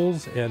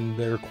goals, and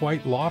they're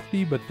quite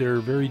lofty, but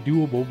they're very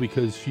doable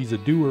because she's a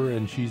doer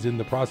and she's in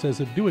the process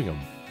of doing them.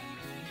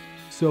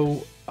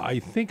 So I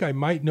think I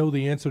might know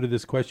the answer to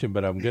this question,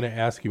 but I'm going to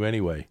ask you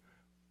anyway.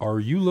 Are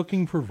you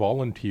looking for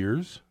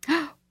volunteers?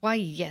 Why,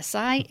 yes,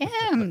 I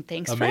am.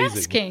 Thanks for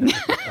asking.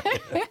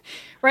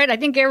 Right. I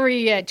think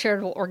every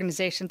charitable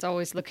organization is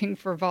always looking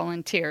for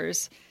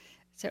volunteers.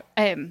 So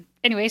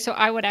anyway, so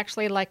I would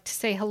actually like to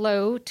say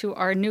hello to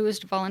our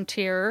newest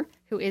volunteer,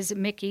 who is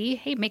Mickey.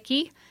 Hey,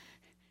 Mickey.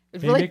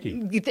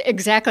 Mickey.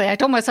 Exactly. I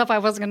told myself I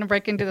wasn't going to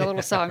break into the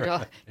little song.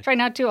 I'll try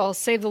not to. I'll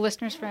save the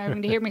listeners from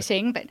having to hear me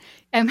sing. But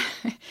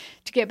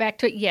to get back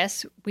to it,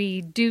 yes,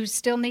 we do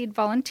still need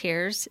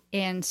volunteers.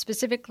 And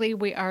specifically,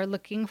 we are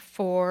looking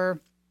for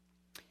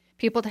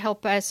people to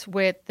help us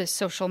with the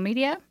social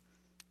media,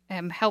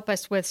 help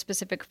us with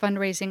specific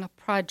fundraising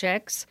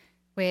projects,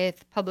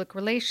 with public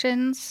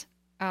relations.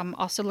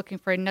 Also looking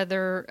for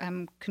another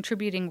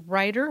contributing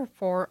writer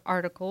for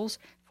articles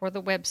for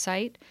the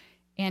website,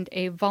 and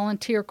a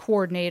volunteer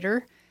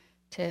coordinator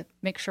to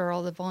make sure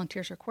all the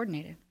volunteers are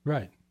coordinated.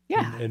 Right.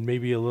 Yeah. And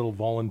maybe a little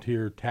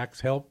volunteer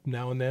tax help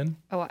now and then.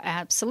 Oh,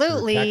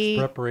 absolutely. Or tax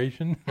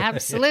preparation.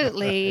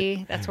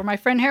 Absolutely. That's where my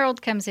friend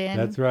Harold comes in.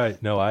 That's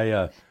right. No,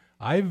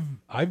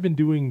 I've been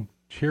doing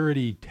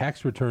charity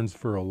tax returns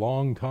for a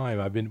long time.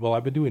 I've been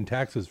doing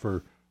taxes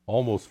for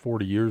almost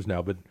 40 years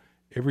now, but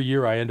every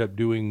year I end up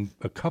doing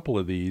a couple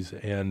of these,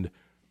 and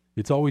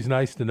it's always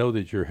nice to know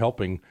that you're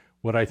helping.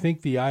 What I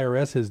think the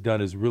IRS has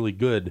done is really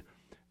good.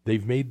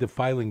 They've made the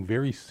filing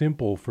very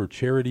simple for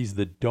charities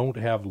that don't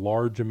have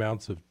large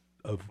amounts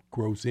of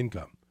gross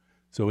income.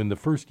 So in the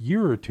first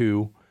year or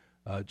two,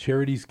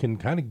 charities can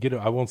kind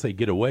of I won't say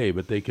get away,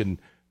 but they can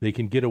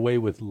get away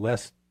with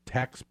less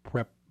tax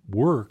prep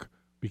work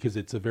because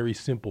it's a very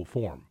simple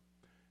form.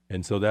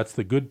 And so that's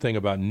the good thing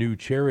about new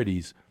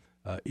charities.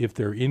 If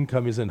their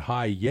income isn't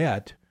high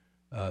yet,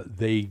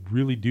 they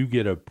really do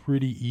get a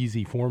pretty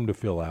easy form to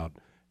fill out.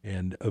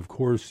 And of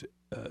course,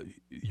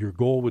 your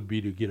goal would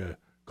be to get a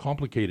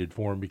complicated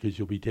form because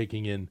you'll be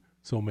taking in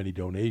so many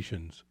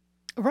donations.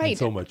 Right. And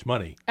so much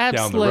money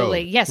Absolutely. down the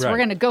road. Yes, right. We're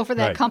going to go for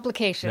that right.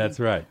 complication. That's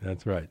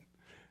right.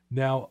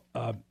 Now,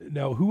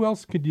 who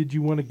else did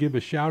you want to give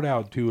a shout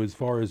out to as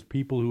far as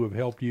people who have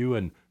helped you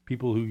and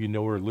people who you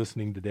know are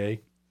listening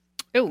today?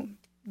 Oh,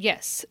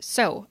 yes.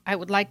 So I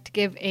would like to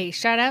give a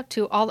shout out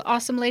to all the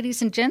awesome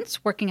ladies and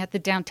gents working at the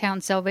Downtown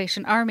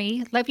Salvation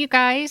Army. Love you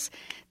guys.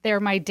 They're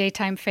my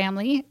daytime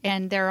family,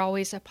 and they're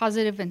always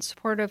positive and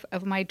supportive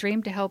of my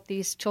dream to help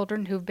these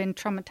children who've been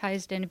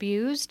traumatized and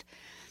abused.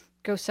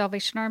 Go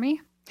Salvation Army.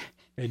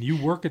 And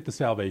you work at the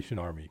Salvation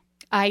Army.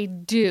 I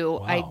do.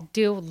 Wow. I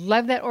do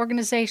love that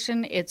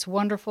organization. It's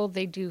wonderful.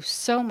 They do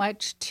so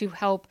much to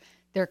help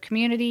their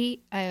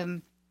community.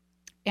 And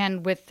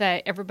with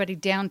everybody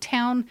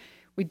downtown,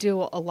 we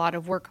do a lot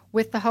of work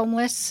with the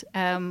homeless,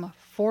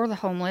 for the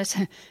homeless,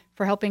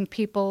 for helping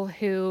people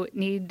who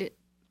need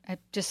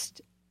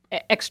just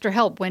extra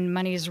help when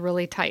money is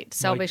really tight.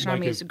 Salvation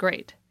Army is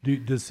great.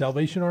 Does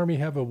Salvation Army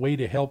have a way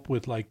to help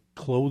with like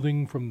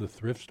clothing from the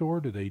thrift store?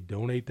 Do they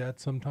donate that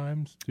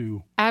sometimes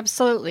to?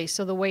 Absolutely.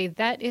 So the way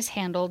that is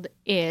handled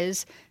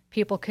is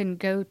people can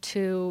go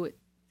to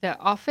the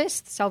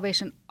office, the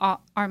Salvation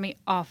Army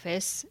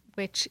office,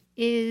 which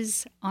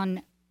is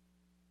on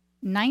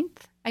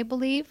 9th, I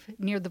believe,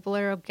 near the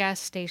Valero gas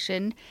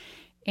station.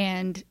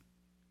 And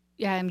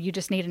you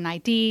just need an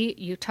ID.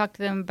 You talk to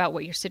them about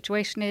what your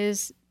situation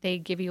is. They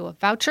give you a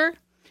voucher.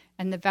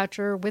 And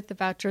with the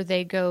voucher,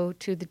 they go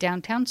to the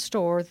downtown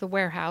store, the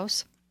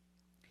warehouse,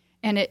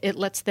 and it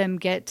lets them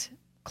get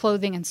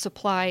clothing and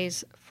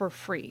supplies for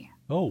free.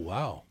 Oh,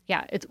 wow.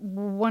 Yeah, it's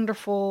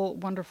wonderful,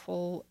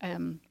 wonderful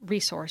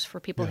resource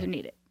for people who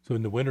need it. So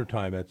in the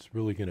wintertime, that's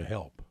really going to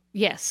help.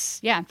 Yes.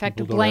 Yeah, in fact,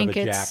 people blankets.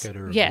 Don't have a jacket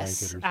or a yes,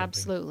 blanket or something.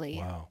 Absolutely.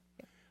 Wow.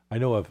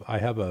 I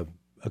have a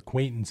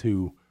acquaintance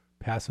who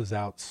passes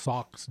out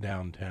socks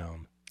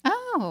downtown.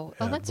 Oh,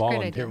 that's a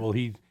great idea. Well,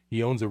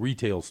 he owns a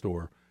retail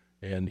store.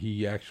 And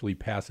he actually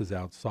passes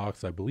out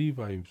socks. I believe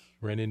I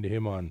ran into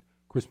him on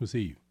Christmas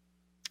Eve.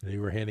 They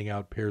were handing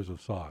out pairs of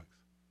socks.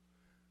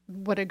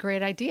 What a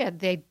great idea.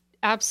 They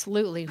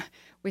absolutely.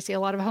 We see a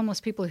lot of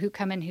homeless people who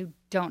come in who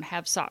don't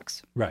have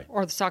socks. Right.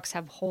 Or the socks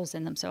have holes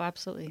in them. So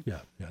absolutely. Yeah.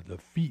 The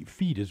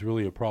feet is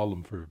really a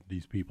problem for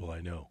these people,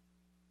 I know.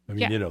 I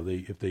mean,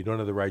 if they don't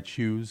have the right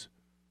shoes,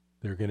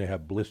 they're going to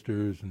have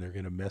blisters and they're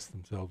going to mess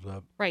themselves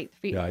up. Right.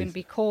 Feet are going to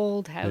be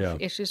cold, have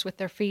issues with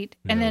their feet.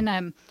 And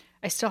then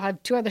I still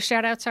have 2 other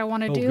shout outs I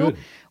want to do. Good.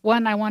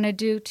 One I want to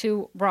do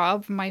to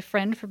Rob, my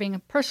friend, for being a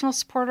personal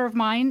supporter of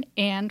mine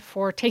and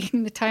for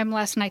taking the time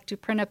last night to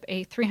print up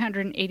a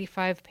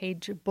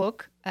 385-page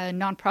book, a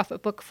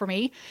nonprofit book for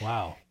me.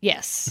 Wow.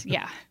 Yes.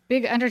 Yeah.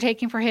 Big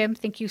undertaking for him.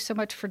 Thank you so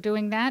much for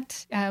doing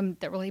that.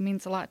 That really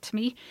means a lot to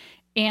me.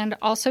 And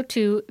also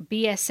to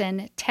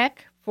BSN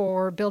Tech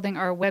for building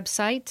our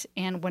website.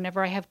 And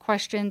whenever I have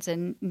questions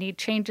and need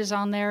changes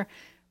on there,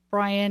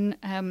 Brian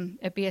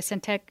at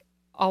BSN Tech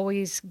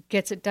always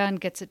gets it done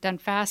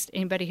fast.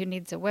 Anybody who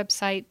needs a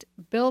website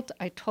built,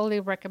 I totally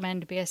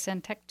recommend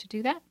BSN Tech to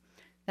do that.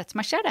 That's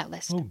my shout out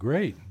list. Oh,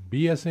 great.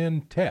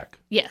 BSN Tech.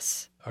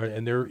 Yes.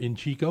 And they're in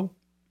Chico?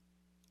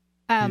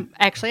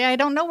 Actually, I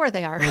don't know where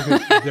they are.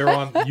 Okay. They're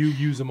on. You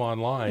use them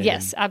online.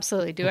 Yes,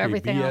 absolutely. Do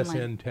everything BSN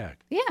online.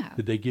 Tech. Yeah.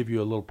 Did they give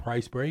you a little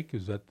price break?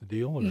 Is that the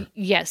deal? Or?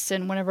 Yes,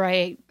 and whenever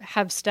I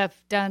have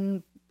stuff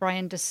done,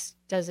 Brian just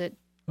does it.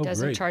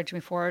 Doesn't great. charge me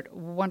for it.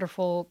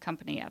 Wonderful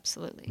company,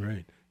 absolutely.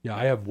 Right. Yeah,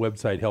 I have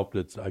website help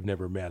that I've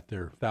never met.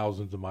 They're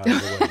thousands of miles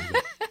away.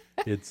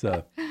 It's.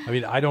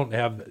 I don't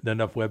have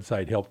enough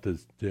website help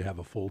to have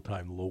a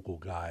full-time local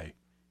guy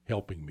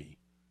helping me.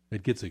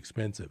 It gets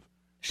expensive.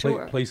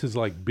 Sure. Places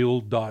like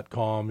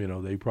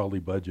build.com, they probably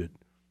budget,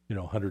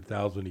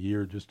 $100,000 a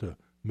year just to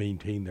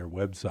maintain their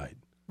website.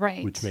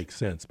 Right. Which makes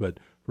sense. But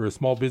for a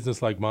small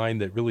business like mine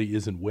that really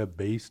isn't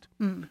web-based,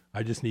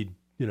 I just need,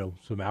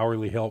 some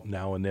hourly help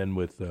now and then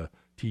with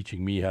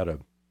teaching me how to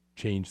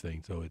change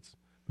things.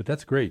 But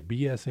that's great.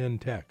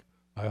 BSN Tech.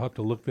 I'll have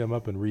to look them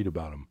up and read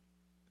about them.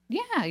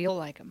 Yeah, you'll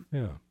like them.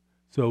 Yeah.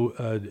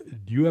 So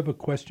do you have a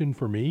question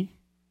for me?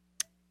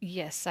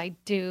 Yes, I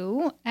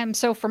do.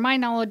 So for my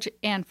knowledge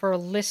and for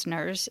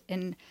listeners,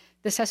 and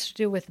this has to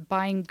do with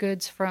buying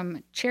goods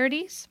from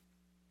charities.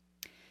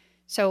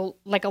 So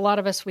like a lot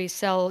of us, we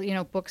sell,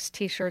 books,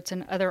 T-shirts,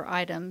 and other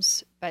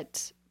items.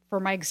 But for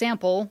my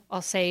example,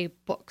 I'll say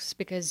books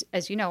because,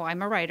 as you know,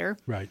 I'm a writer.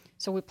 Right.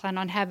 So we plan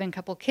on having a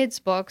couple kids'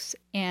 books,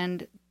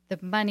 and the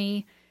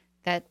money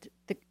that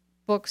the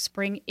books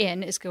bring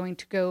in is going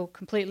to go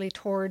completely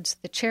towards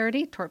the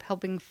charity, toward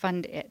helping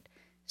fund it.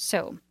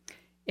 So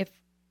if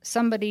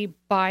somebody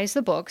buys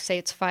the book, say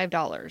it's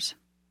 $5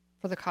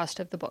 for the cost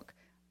of the book,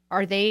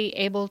 are they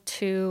able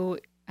to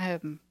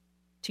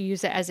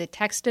use it as a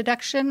tax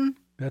deduction?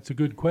 That's a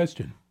good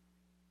question.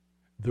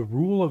 The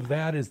rule of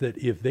that is that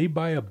if they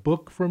buy a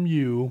book from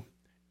you,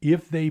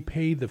 if they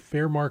pay the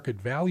fair market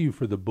value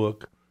for the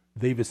book,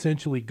 they've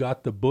essentially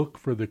got the book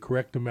for the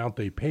correct amount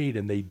they paid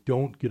and they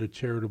don't get a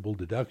charitable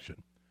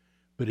deduction.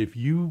 But if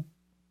you,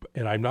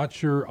 and I'm not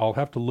sure, I'll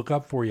have to look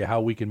up for you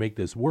how we can make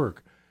this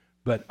work,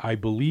 but I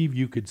believe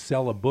you could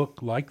sell a book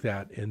like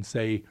that and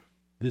say,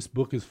 this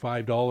book is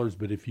 $5,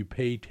 but if you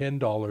pay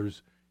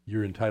 $10,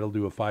 you're entitled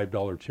to a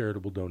 $5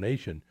 charitable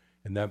donation.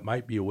 And that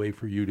might be a way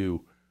for you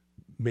to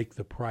make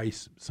the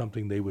price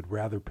something they would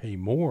rather pay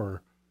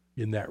more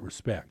in that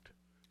respect.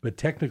 But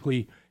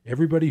technically,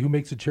 everybody who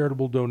makes a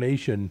charitable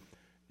donation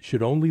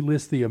should only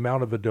list the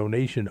amount of a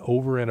donation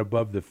over and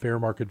above the fair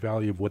market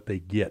value of what they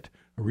get.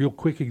 A real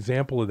quick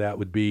example of that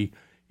would be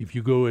if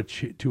you go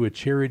to a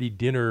charity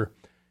dinner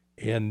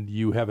and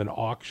you have an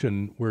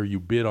auction where you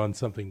bid on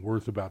something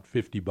worth about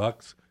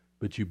 $50,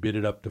 but you bid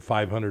it up to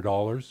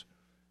 $500,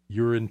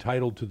 you're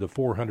entitled to the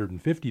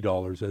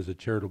 $450 as a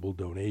charitable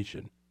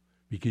donation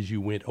because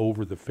you went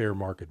over the fair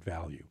market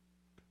value.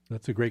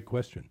 That's a great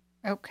question.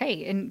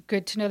 Okay, and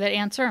good to know that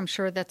answer. I'm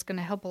sure that's going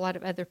to help a lot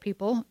of other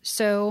people.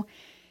 So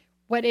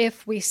what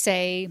if we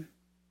say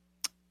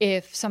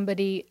if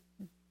somebody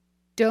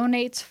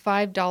donates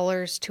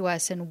 $5 to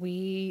us and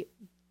we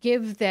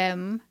give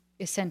them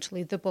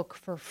essentially the book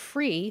for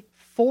free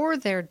for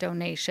their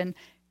donation,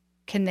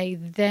 can they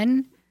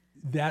then...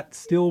 That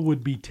still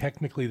would be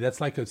technically, that's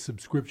like a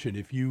subscription.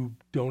 If you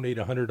donate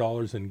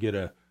 $100 and get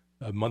a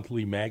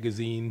monthly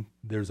magazine,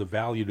 there's a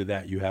value to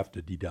that you have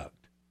to deduct.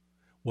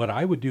 What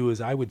I would do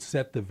is I would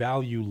set the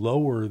value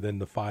lower than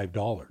the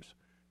 $5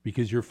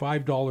 because your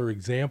 $5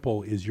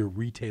 example is your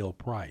retail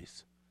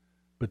price,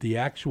 but the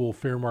actual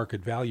fair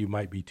market value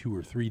might be $2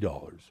 or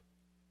 $3.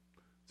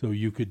 So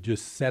you could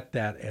just set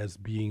that as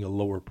being a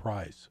lower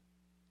price.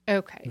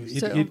 Okay.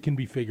 It can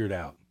be figured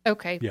out.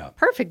 Okay. Yeah.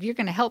 Perfect. You're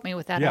going to help me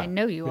with that. Yeah. I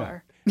know you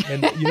are.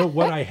 And you know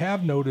what I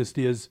have noticed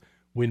is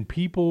when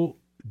people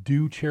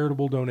do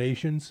charitable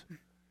donations,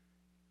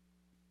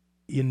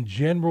 in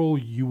general,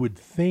 you would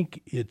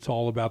think it's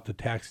all about the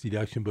tax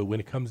deduction, but when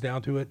it comes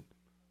down to it,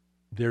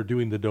 they're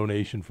doing the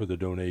donation for the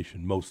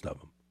donation, most of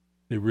them.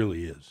 It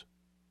really is.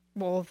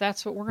 Well,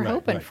 that's what we're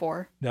hoping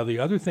for. Now, the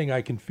other thing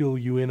I can fill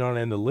you in on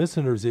and the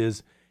listeners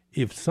is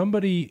if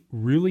somebody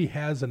really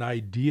has an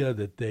idea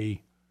that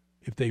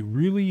if they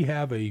really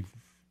have a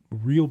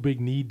real big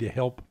need to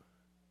help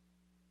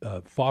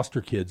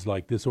foster kids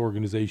like this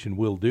organization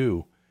will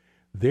do,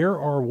 there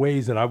are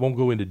ways, and I won't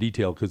go into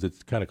detail because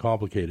it's kind of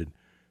complicated.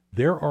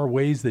 There are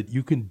ways that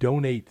you can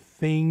donate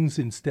things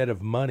instead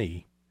of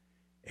money,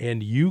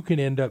 and you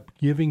can end up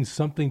giving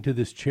something to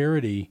this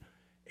charity,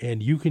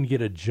 and you can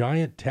get a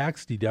giant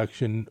tax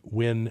deduction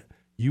when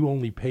you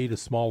only paid a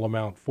small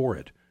amount for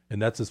it.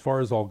 And that's as far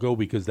as I'll go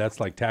because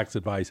that's like tax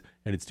advice,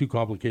 and it's too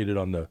complicated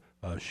on the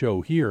show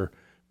here.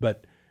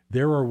 But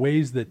there are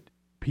ways that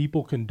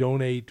people can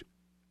donate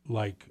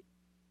like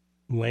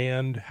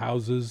land,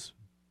 houses,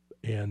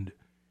 and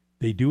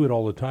they do it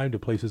all the time to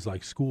places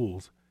like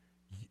schools.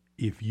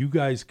 If you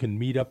guys can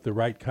meet up the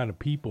right kind of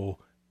people,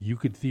 you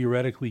could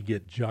theoretically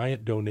get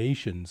giant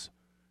donations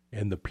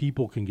and the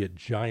people can get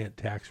giant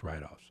tax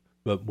write-offs.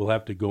 But we'll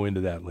have to go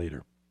into that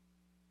later.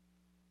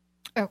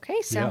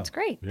 Okay, sounds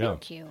great.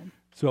 Thank you.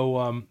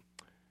 So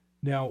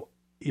now,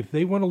 if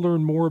they want to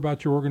learn more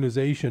about your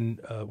organization,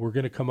 we're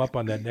going to come up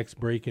on that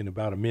next break in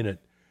about a minute.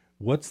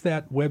 What's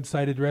that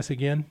website address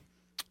again?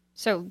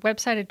 So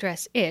website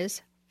address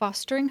is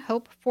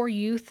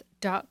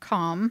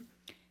fosteringhopeforyouth.com.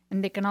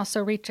 And they can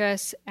also reach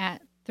us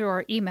through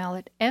our email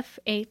at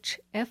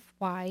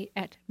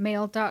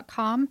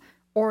fhfy@mail.com,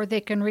 or they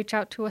can reach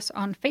out to us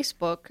on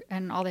Facebook,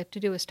 and all they have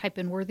to do is type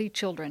in Worthy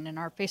Children, and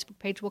our Facebook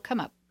page will come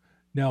up.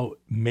 Now,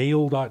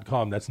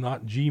 mail.com, that's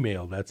not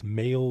Gmail, that's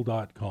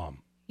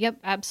mail.com. Yep,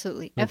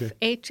 absolutely. Okay.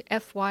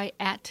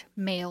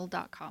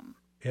 FHFY@mail.com.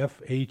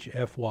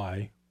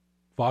 FHFY,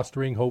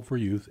 Fostering Hope for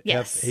Youth,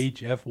 yes.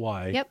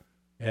 FHFY. Yep.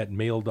 At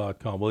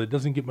mail.com. Well, it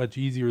doesn't get much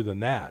easier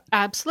than that.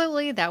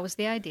 Absolutely. That was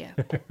the idea.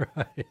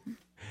 Right.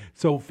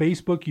 So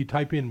Facebook, you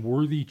type in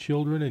Worthy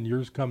Children and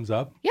yours comes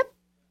up? Yep.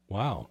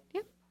 Wow.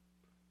 Yep.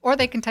 Or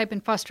they can type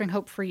in Fostering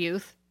Hope for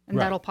Youth, and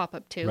that'll pop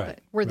up too. Right.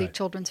 But Worthy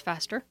Children's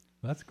faster.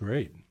 That's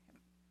great.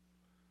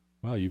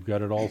 Wow, you've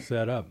got it all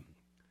set up.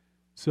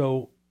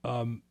 So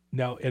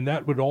now, and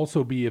that would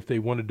also be if they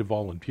wanted to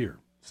volunteer.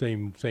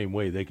 Same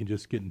way. They can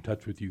just get in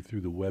touch with you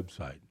through the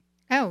website.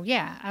 Oh,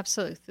 yeah,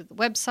 absolutely. Through the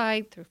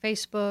website, through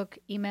Facebook,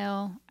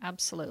 email,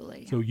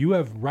 absolutely. So you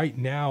have right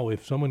now,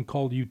 if someone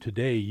called you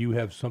today, you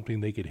have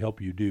something they could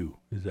help you do.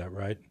 Is that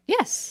right?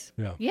 Yes.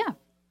 Yeah. Yeah.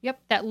 Yep,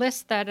 that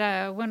list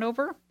that went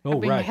over. Oh,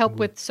 having right. help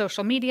with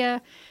social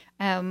media,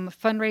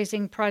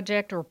 fundraising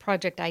project or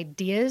project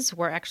ideas.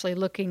 We're actually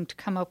looking to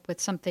come up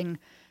with something.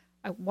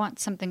 I want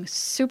something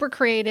super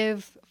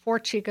creative for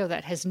Chico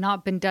that has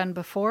not been done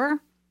before.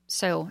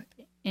 So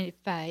if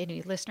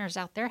any listeners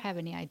out there have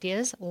any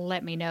ideas,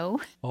 let me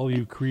know. All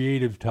you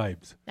creative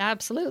types.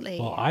 Absolutely.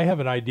 Well, I have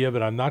an idea,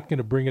 but I'm not going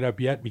to bring it up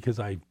yet because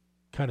I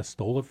kind of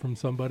stole it from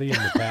somebody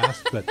in the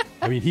past. But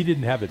I mean, he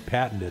didn't have it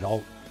patented.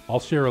 I'll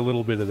share a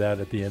little bit of that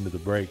at the end of the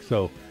break.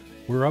 So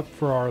we're up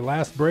for our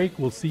last break.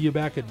 We'll see you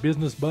back at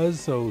Business Buzz,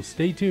 so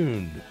stay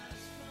tuned.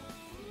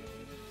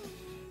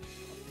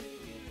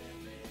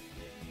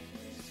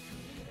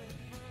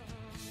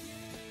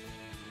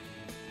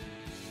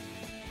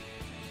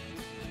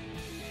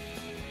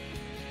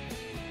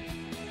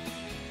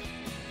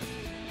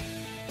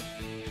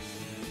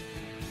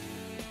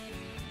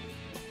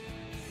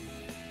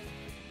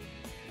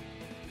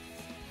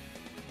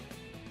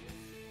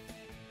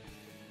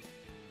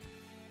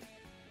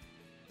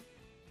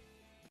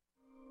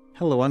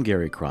 Hello, I'm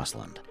Gary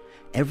Crossland.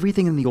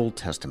 Everything in the Old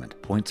Testament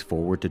points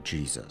forward to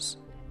Jesus.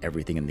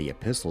 Everything in the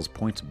epistles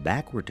points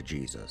backward to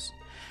Jesus.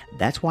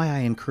 That's why I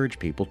encourage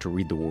people to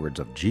read the words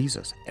of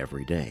Jesus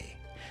every day.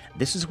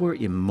 This is where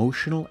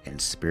emotional and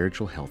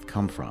spiritual health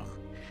come from.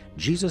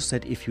 Jesus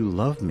said, "If you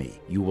love me,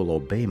 you will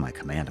obey my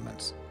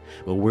commandments."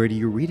 Well, where do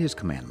you read his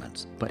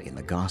commandments? But in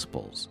the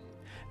Gospels.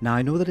 Now,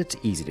 I know that it's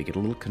easy to get a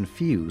little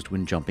confused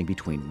when jumping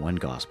between one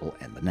gospel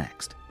and the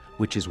next,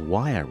 which is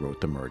why I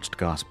wrote the Merged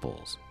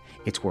Gospels.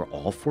 It's where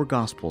all 4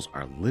 Gospels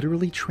are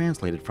literally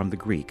translated from the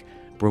Greek,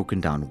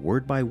 broken down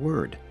word by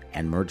word,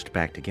 and merged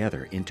back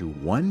together into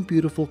one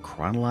beautiful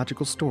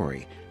chronological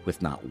story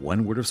with not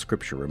one word of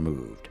Scripture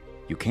removed.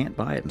 You can't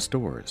buy it in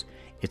stores.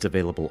 It's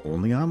available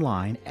only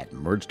online at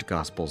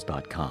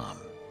mergedgospels.com.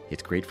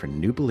 It's great for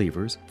new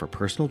believers, for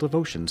personal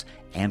devotions,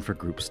 and for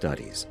group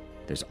studies.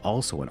 There's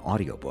also an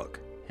audiobook.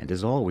 And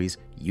as always,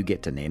 you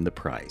get to name the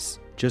price.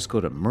 Just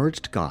go to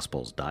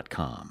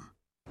mergedgospels.com.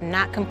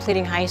 Not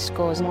completing high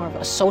school is more of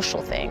a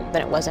social thing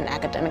than it was an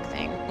academic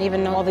thing.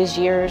 Even though all these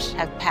years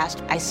have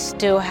passed, I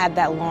still had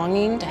that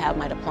longing to have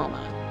my diploma.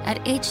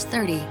 At age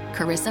 30,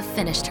 Carissa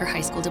finished her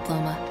high school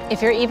diploma.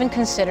 If you're even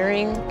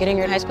considering getting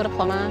your high school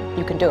diploma,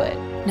 you can do it.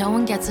 No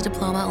one gets a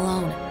diploma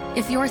alone.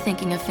 If you're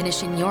thinking of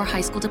finishing your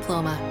high school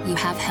diploma, you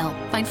have help.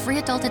 Find free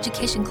adult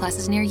education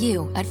classes near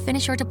you at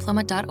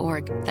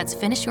finishyourdiploma.org. That's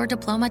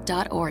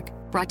finishyourdiploma.org.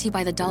 Brought to you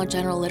by the Dollar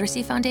General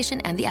Literacy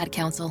Foundation and the Ad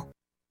Council.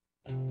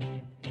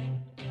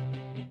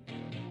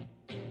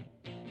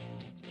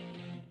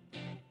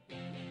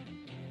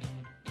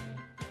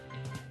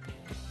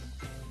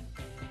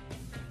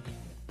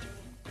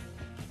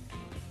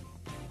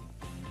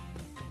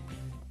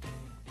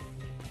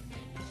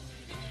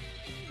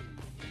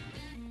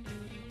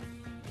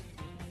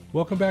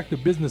 Welcome back to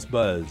Business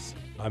Buzz.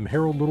 I'm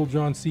Harold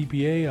Littlejohn,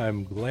 CPA.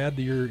 I'm glad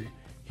that you're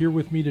here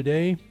with me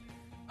today.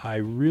 I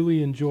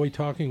really enjoy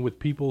talking with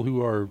people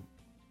who are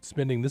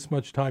spending this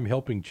much time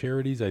helping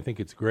charities. I think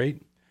it's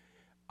great.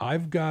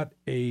 I've got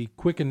a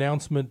quick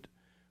announcement.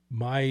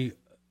 My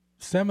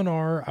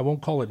seminar, I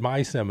won't call it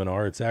my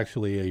seminar. It's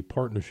actually a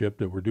partnership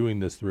that we're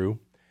doing this through.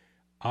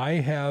 I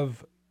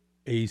have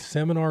a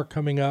seminar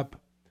coming up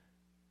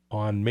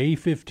on May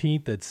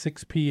 15th at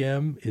 6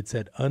 p.m. It's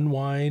at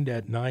Unwind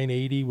at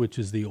 980, which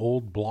is the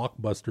old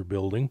Blockbuster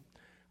building.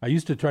 I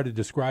used to try to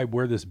describe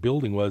where this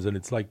building was, and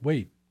it's like,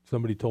 wait,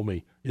 somebody told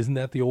me, isn't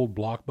that the old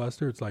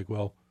Blockbuster? It's like,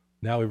 well,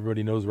 now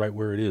everybody knows right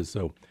where it is.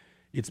 So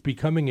it's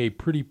becoming a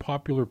pretty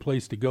popular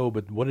place to go.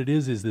 But what it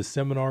is this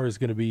seminar is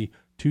going to be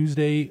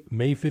Tuesday,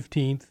 May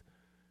 15th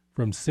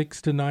from 6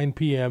 to 9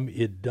 p.m.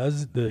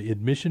 The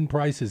admission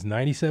price is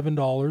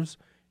 $97.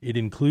 It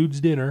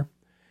includes dinner.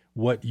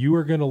 What you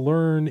are going to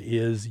learn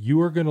is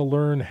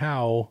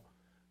how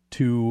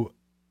to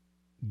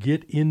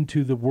get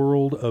into the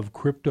world of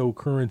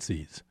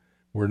cryptocurrencies.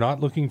 We're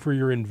not looking for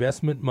your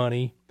investment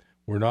money.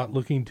 We're not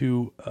looking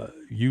to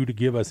you to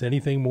give us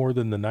anything more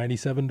than the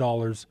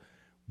 $97.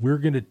 We're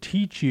going to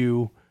teach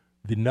you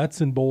the nuts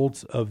and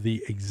bolts of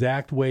the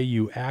exact way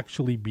you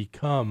actually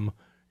become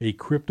a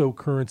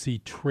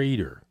cryptocurrency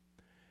trader.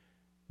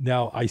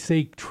 Now, I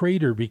say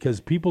trader because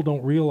people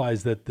don't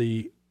realize that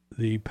the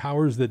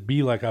powers that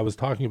be, like I was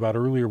talking about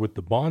earlier with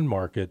the bond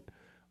market,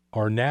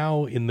 are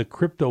now in the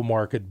crypto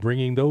market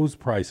bringing those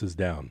prices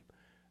down.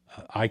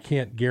 I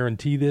can't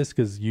guarantee this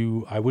because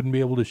I wouldn't be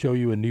able to show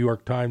you a New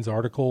York Times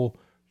article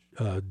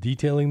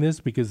detailing this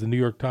because the New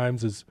York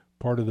Times is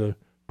part of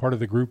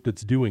the group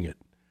that's doing it.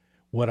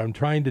 What I'm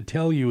trying to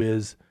tell you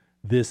is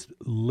this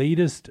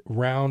latest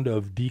round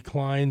of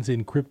declines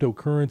in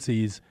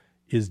cryptocurrencies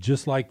is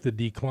just like the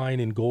decline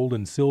in gold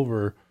and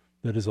silver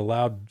that has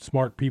allowed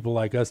smart people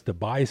like us to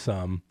buy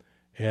some,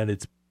 and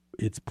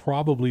it's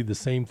probably the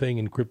same thing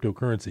in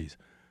cryptocurrencies.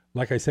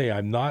 Like I say,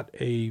 I'm not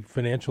a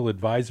financial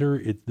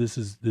advisor.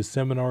 This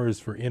seminar is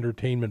for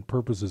entertainment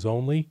purposes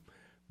only,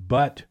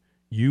 but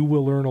you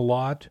will learn a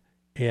lot.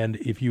 And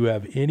if you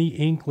have any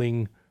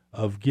inkling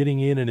of getting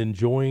in and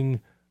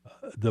enjoying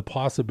the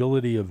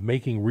possibility of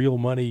making real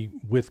money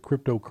with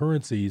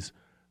cryptocurrencies,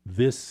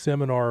 this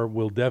seminar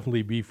will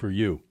definitely be for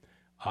you.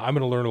 I'm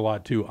going to learn a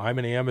lot too. I'm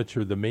an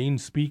amateur. The main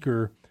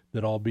speaker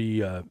that I'll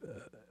be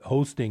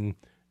hosting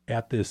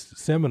at this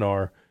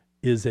seminar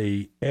is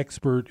a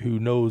expert who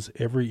knows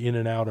every in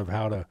and out of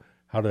how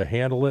to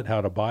handle it,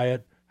 how to buy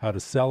it, how to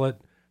sell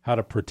it, how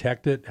to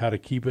protect it, how to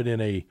keep it in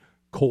a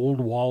cold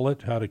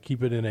wallet, how to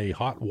keep it in a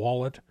hot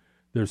wallet.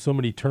 There's so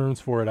many terms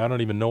for it. I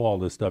don't even know all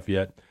this stuff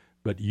yet,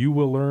 but you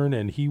will learn,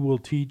 and he will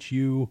teach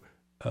you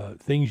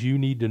things you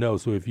need to know.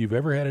 So if you've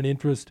ever had an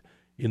interest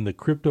in the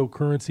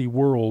cryptocurrency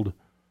world,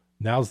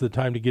 now's the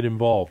time to get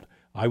involved.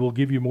 I will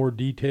give you more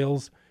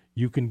details.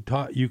 You can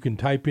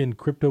type in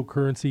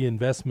cryptocurrency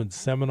investment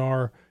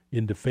seminar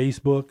into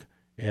Facebook,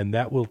 and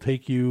that will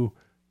take you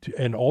to,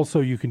 and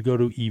also you can go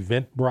to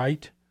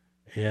Eventbrite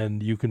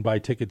and you can buy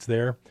tickets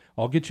there.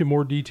 I'll get you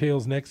more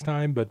details next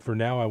time, but for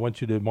now I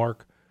want you to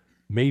mark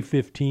May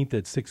 15th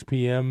at 6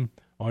 p.m.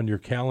 on your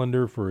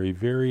calendar for a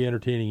very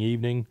entertaining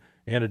evening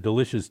and a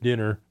delicious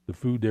dinner. The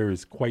food there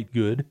is quite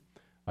good.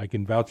 I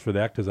can vouch for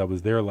that because I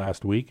was there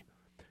last week.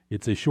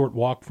 It's a short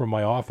walk from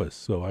my office,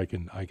 so I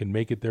can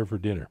make it there for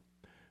dinner.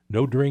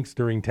 No drinks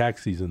during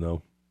tax season,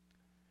 though.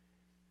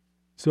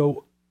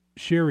 So,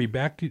 Sherry,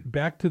 back to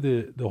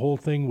the whole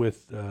thing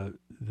with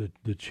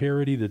the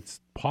charity that's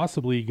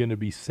possibly going to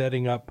be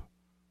setting up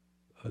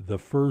the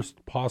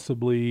first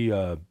possibly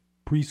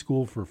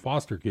preschool for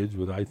foster kids,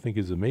 which I think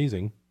is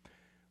amazing.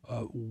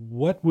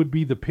 What would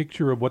be the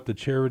picture of what the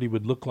charity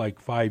would look like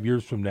 5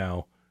 years from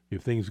now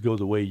if things go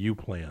the way you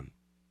plan?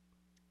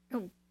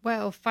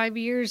 Well, 5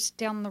 years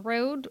down the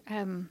road,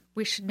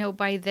 we should know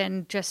by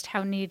then just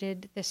how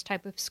needed this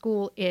type of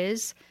school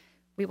is.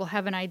 We will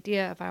have an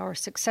idea of our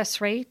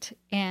success rate,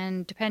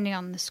 and depending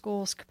on the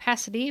school's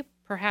capacity,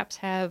 perhaps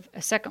have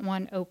a second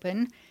one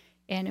open.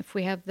 And if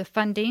we have the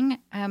funding,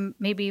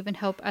 maybe even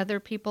help other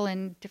people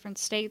in different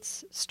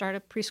states start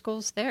up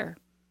preschools there.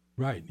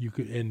 Right. You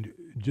could, and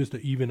just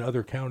even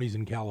other counties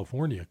in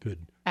California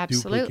could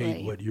Absolutely.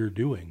 Duplicate what you're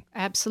doing.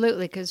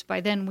 Absolutely, because by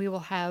then we will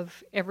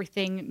have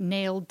everything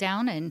nailed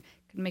down and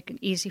can make an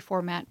easy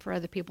format for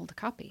other people to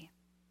copy.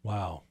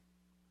 Wow.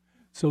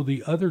 So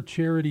the other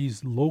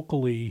charities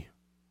locally,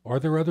 are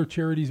there other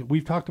charities?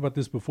 We've talked about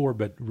this before,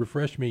 but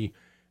refresh me.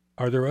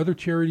 Are there other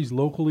charities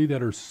locally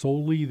that are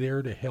solely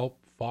there to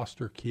help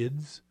foster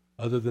kids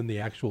other than the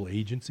actual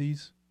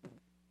agencies?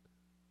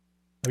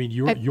 I mean,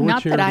 your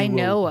not charity that I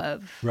know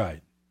of.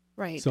 Right.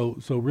 Right. So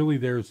really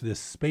there's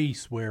this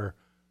space where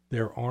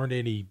there aren't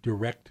any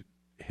direct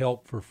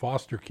help for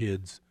foster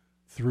kids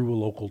through a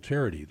local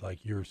charity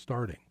like you're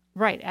starting.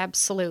 Right,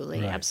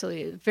 absolutely. Right.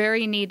 Absolutely.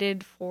 Very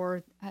needed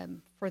for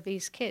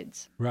these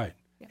kids. Right.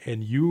 Yeah.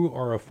 And you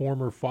are a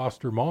former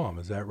foster mom,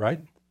 is that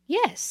right?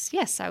 Yes.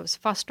 I was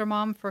foster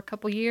mom for a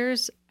couple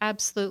years.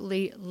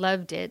 Absolutely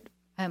loved it.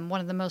 One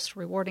of the most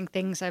rewarding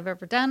things I've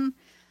ever done.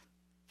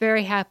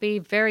 Very happy,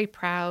 very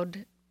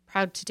proud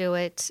to do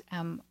it.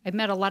 I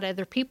met a lot of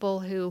other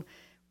people who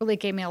really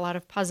gave me a lot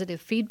of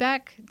positive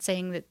feedback,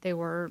 saying that they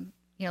were,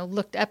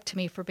 looked up to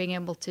me for being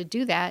able to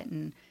do that.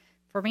 And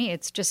for me,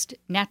 it's just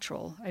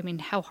natural. I mean,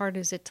 how hard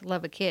is it to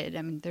love a kid?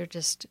 I mean,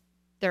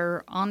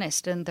 they're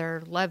honest and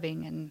they're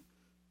loving, and,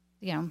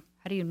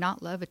 how do you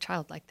not love a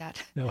child like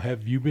that? Now,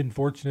 have you been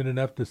fortunate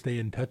enough to stay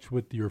in touch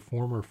with your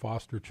former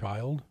foster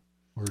child,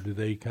 or do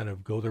they kind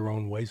of go their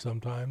own way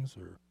sometimes,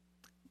 or?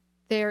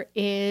 There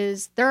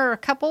are a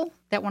couple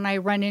that when I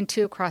run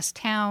into across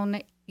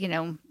town,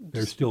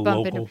 they're still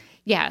local.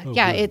 Yeah, oh,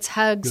 yeah. Good. It's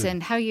hugs Good.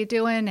 and how you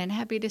doing and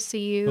happy to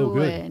see you. Oh,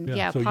 good.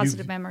 And So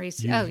positive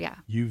memories.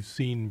 You've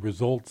seen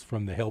results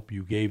from the help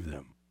you gave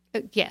them.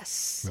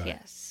 Yes. Right.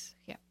 Yes.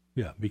 Yeah.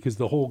 Yeah, because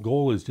the whole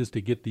goal is just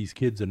to get these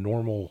kids a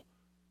normal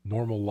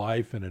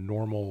life and a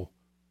normal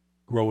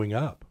growing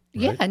up.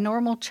 Right? Yeah, a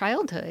normal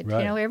childhood.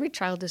 Right. Every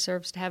child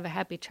deserves to have a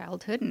happy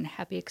childhood and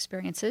happy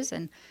experiences.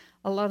 And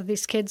a lot of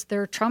these kids,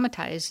 they're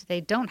traumatized.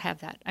 They don't have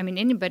that. I mean,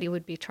 anybody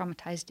would be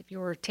traumatized if you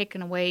were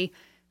taken away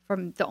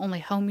from the only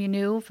home you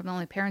knew, from the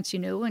only parents you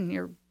knew, and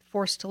you're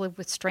forced to live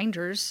with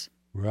strangers.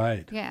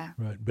 Right. Yeah.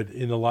 Right. But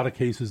in a lot of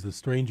cases, the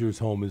stranger's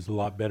home is a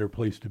lot better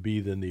place to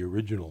be than the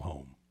original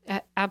home.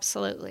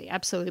 Absolutely.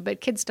 Absolutely.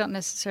 But kids don't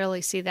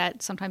necessarily see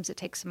that. Sometimes it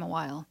takes them a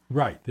while.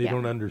 Right. They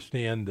don't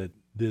understand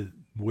that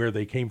where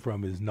they came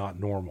from is not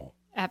normal.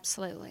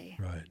 Absolutely.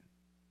 Right.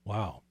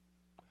 Wow.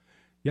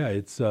 Yeah,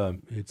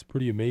 it's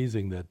pretty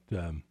amazing that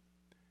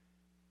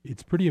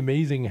it's pretty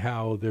amazing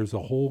how there's a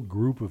whole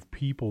group of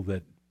people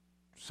that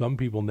some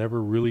people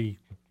never really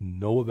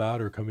know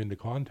about or come into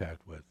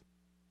contact with.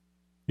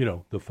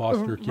 The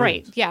foster kids.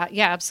 Right. Yeah,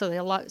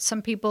 absolutely.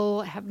 Some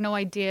people have no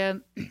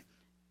idea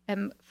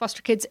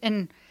foster kids,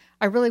 and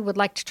I really would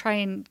like to try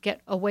and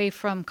get away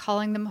from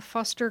calling them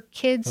foster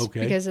kids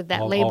because of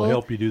that label. I'll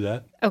help you do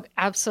that. Oh,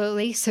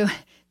 absolutely. So,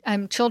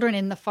 children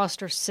in the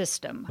foster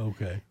system.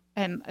 Okay.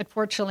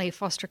 Unfortunately,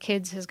 foster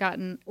kids has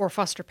gotten, or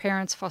foster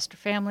parents, foster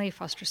family,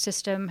 foster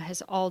system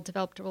has all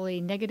developed a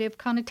really negative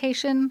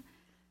connotation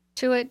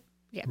to it.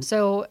 Yeah.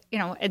 So,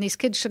 and these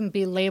kids shouldn't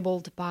be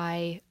labeled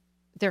by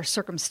their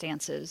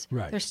circumstances.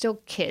 Right. They're still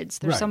kids.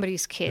 They're Right.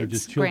 somebody's kids. They're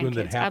just children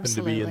that grandkids. happen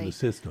Absolutely. to be in the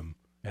system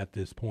at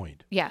this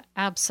point. Yeah,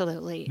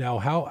 absolutely. Now,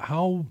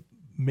 how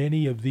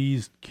many of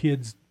these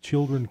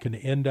children can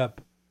end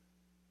up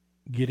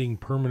getting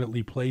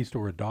permanently placed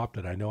or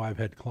adopted? I know I've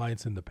had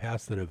clients in the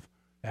past that have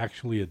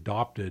actually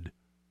adopted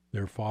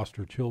their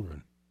foster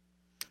children.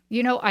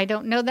 You know, I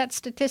don't know that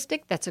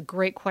statistic. That's a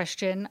great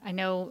question. I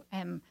know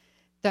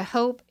the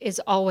hope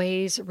is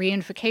always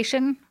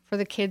reunification for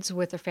the kids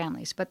with their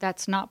families, but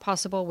that's not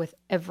possible with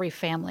every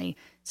family.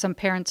 Some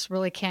parents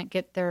really can't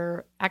get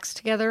their acts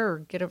together or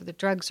get over the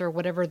drugs or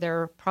whatever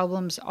their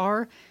problems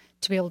are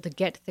to be able to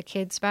get the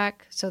kids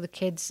back. So the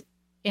kids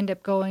end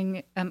up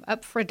going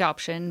up for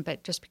adoption,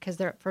 but just because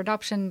they're up for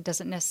adoption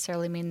doesn't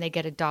necessarily mean they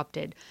get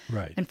adopted.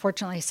 Right.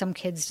 Unfortunately, some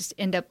kids just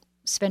end up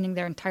spending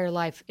their entire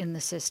life in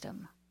the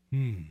system.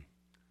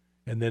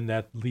 And then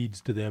that leads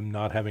to them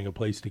not having a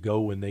place to go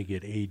when they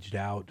get aged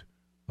out,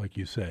 like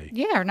you say.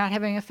 Yeah, or not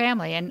having a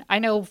family. And I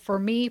know for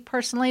me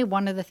personally,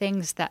 one of the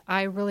things that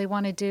I really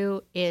want to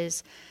do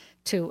is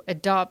to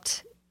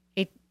adopt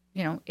a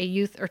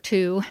youth or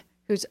two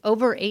who's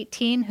over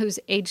 18, who's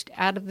aged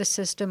out of the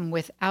system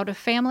without a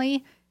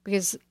family,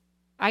 because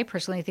I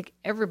personally think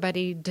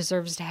everybody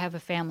deserves to have a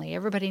family.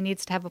 Everybody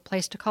needs to have a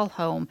place to call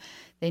home.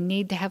 They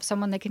need to have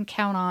someone they can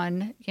count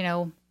on,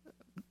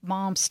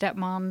 mom,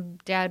 stepmom,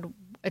 dad,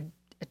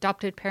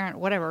 adopted parent,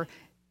 whatever,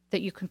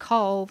 that you can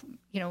call,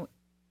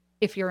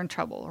 if you're in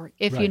trouble or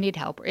if you need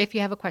help or if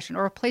you have a question,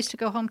 or a place to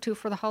go home to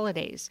for the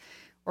holidays,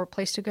 or a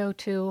place to go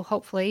to,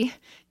 hopefully,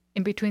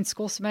 in between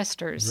school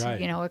semesters,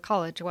 at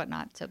college,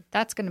 whatnot. So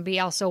that's going to be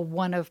also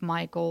one of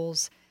my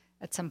goals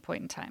at some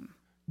point in time.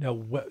 Now,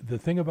 the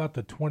thing about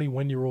the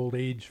 21-year-old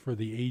age for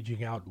the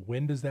aging out,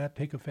 when does that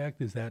take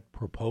effect? Is that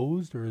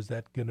proposed, or is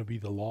that going to be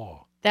the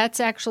law? That's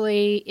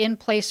actually in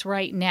place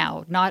right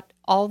now. Not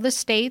all the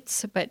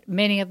states, but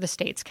many of the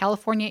states.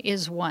 California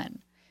is one.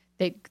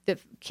 The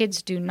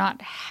kids do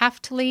not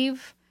have to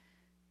leave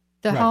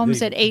the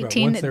homes at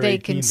 18. Once they're they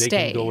 18, can stay.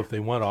 They can go if they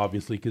want,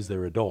 obviously, because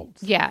they're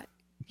adults. Yeah.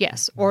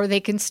 Yes. Or they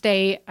can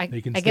stay. I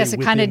guess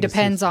it kind of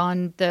depends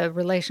on the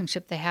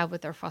relationship they have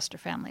with their foster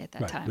family at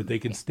that time. But they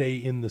can stay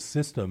in the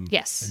system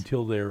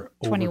until they're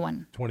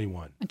 21.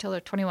 21. Until they're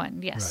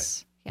 21,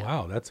 yes. Right. Yeah.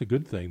 Wow, that's a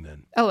good thing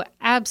then. Oh,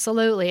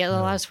 absolutely. It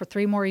allows for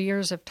 3 more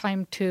years of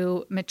time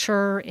to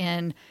mature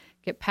and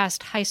get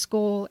past high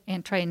school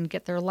and try and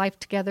get their life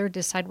together,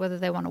 decide whether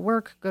they want to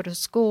work, go to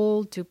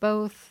school, do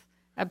both.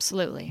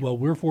 Absolutely. Well,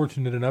 we're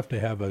fortunate enough to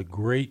have a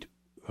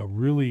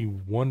really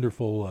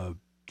wonderful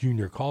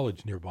junior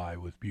college nearby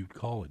with Butte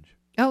College.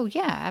 Oh,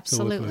 yeah,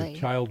 absolutely. So if a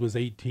child was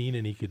 18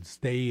 and he could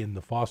stay in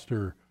the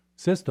foster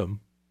system,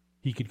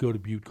 he could go to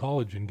Butte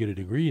College and get a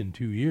degree in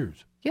 2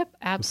 years. Yep,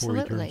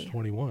 absolutely. Before he turns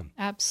 21.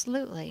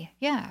 Absolutely,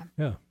 yeah.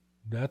 Yeah,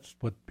 that's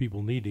what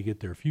people need to get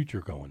their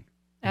future going.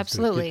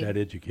 Absolutely. To get that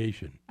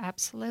education.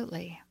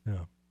 Absolutely.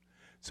 Yeah.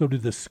 So do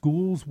the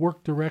schools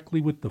work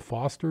directly with the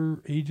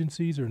foster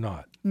agencies or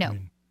not? No.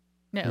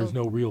 No. There's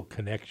no real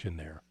connection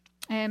there.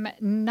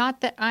 Not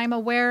that I'm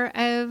aware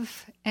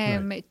of.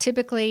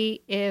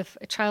 Typically, if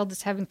a child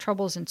is having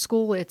troubles in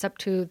school, it's up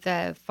to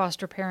the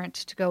foster parent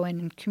to go in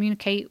and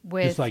communicate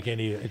with.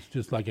 It's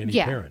just like any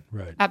parent,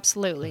 right?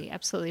 Absolutely,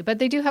 absolutely. But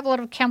they do have a lot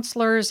of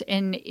counselors,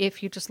 and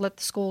if you just let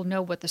the school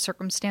know what the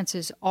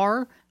circumstances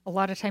are, a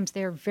lot of times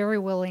they are very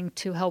willing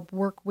to help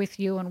work with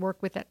you and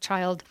work with that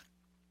child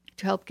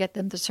to help get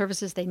them the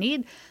services they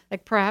need.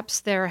 Like perhaps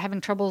they're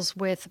having troubles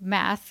with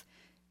math,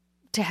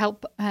 to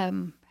help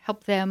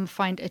them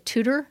find a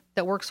tutor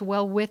that works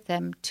well with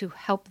them to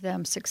help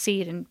them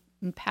succeed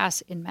and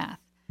pass in math.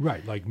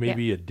 Right, like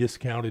maybe a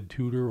discounted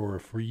tutor or a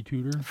free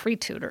tutor? Free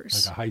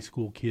tutors. Like a high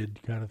school kid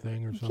kind of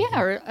thing or something? Yeah,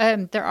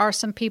 or, there are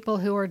some people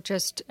who are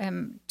just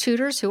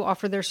tutors who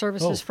offer their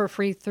services for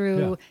free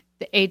through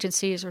the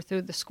agencies or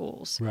through the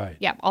schools. Right.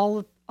 Yeah,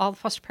 all the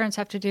foster parents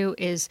have to do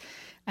is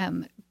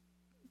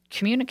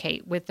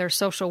communicate with their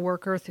social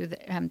worker through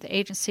the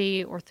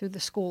agency or through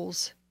the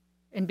schools,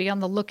 and be on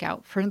the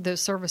lookout for those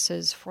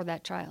services for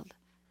that child.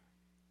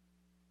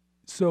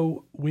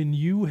 So when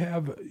you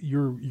have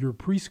your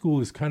preschool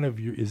is kind of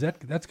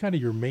that's kind of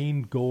your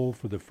main goal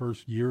for the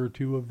first year or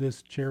two of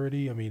this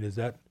charity? I mean, is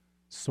that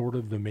sort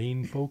of the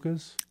main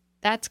focus?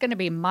 That's going to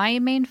be my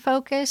main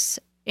focus,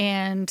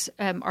 and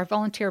our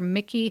volunteer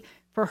Mickey,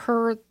 for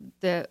her,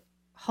 the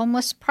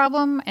homeless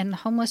problem and the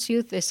homeless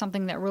youth is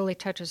something that really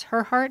touches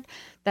her heart.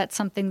 That's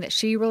something that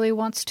she really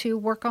wants to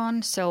work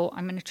on. So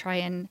I'm going to try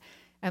and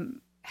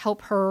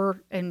help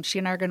her, and she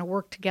and I are going to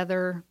work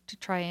together to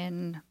try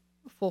and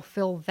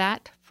fulfill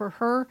that for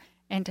her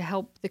and to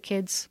help the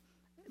kids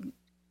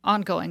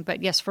ongoing.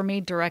 But yes, for me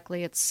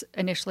directly, it's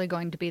initially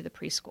going to be the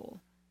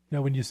preschool.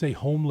 Now, when you say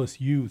homeless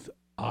youth,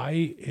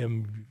 I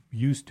am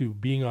used to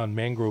being on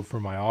Mangrove for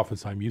my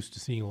office. I'm used to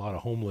seeing a lot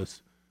of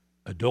homeless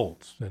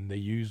adults, and they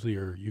usually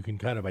you can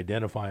kind of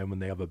identify them when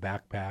they have a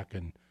backpack,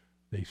 and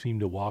they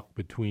seem to walk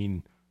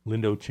between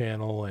Lindo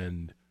Channel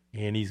and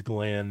Annie's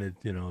Glen.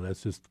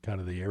 That's just kind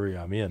of the area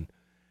I'm in.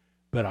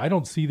 But I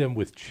don't see them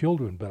with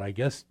children, but I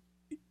guess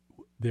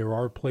there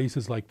are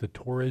places like the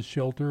Torres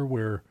shelter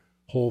where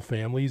whole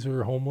families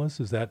are homeless.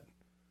 Is that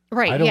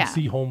right? I don't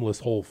see homeless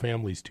whole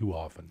families too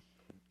often.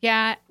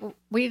 Yeah,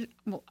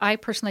 I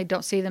personally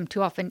don't see them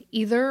too often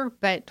either.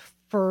 But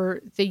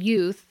for the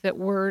youth that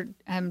we're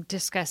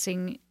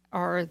discussing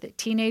are the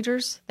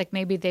teenagers. Like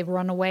maybe they've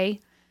run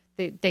away.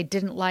 They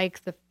didn't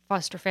like the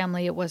foster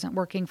family. It wasn't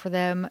working for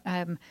them.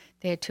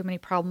 They had too many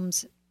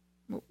problems.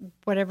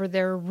 Whatever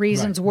their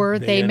reasons were,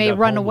 they may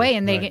run away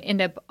and they end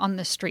up on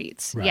the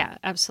streets. Right. Yeah,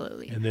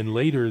 absolutely. And then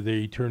later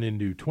they turn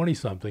into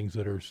 20-somethings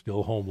that are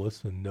still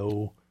homeless and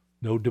no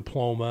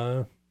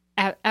diploma.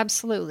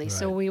 Absolutely. Right.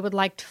 So we would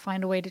like to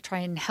find a way to try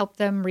and help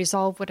them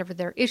resolve whatever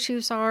their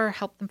issues are,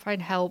 help them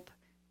find help,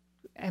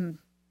 and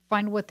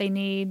find what they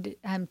need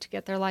to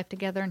get their life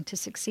together and to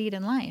succeed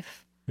in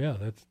life. Yeah,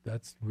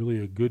 that's really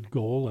a good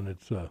goal, and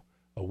it's a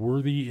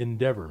worthy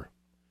endeavor.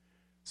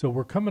 So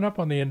we're coming up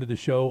on the end of the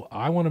show.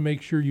 I want to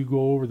make sure you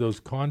go over those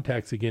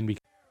contacts again.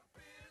 Because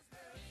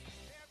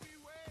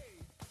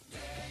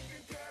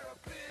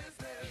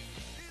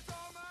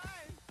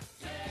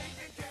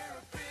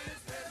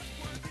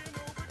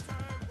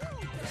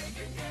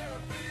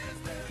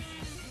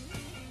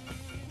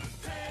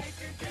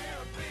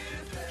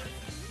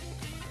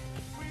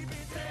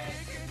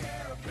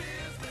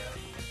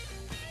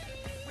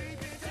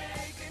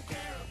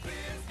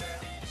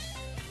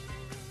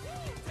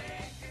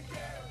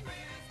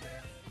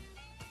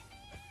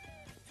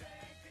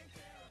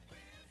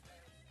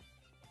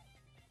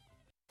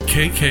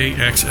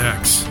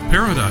KKXX,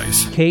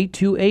 Paradise.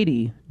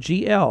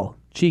 K280GL,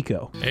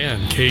 Chico.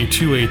 And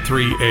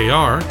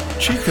K283AR,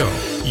 Chico,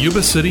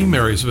 Yuba City,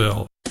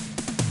 Marysville.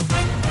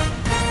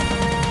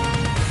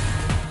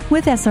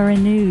 With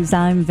SRN News,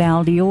 I'm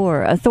Val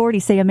Dior.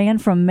 Authorities say a man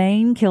from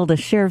Maine killed a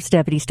sheriff's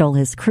deputy, stole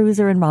his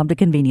cruiser, and robbed a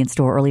convenience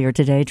store earlier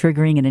today,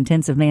 triggering an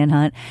intensive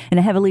manhunt in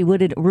a heavily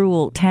wooded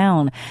rural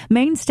town.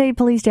 Maine State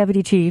Police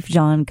Deputy Chief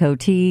John Cote,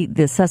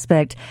 the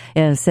suspect,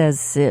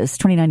 says is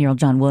 29-year-old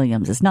John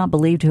Williams, is not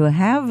believed to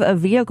have a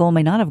vehicle,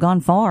 may not have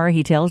gone far,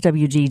 he tells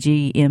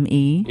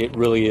WGGME. It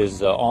really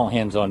is all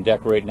hands on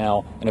deck right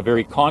now and a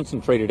very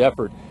concentrated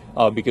effort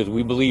because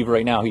we believe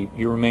right now he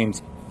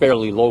remains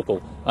fairly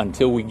local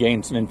until we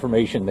gain some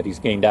information that he's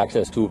gained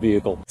access to a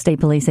vehicle. State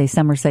police say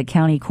Somerset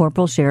County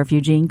Corporal Sheriff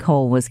Eugene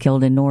Cole was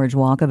killed in Norwich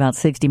Walk, about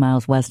 60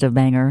 miles west of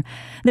Bangor.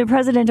 The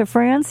president of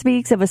France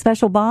speaks of a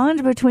special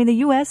bond between the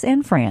U.S.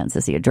 and France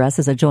as he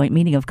addresses a joint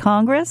meeting of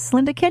Congress.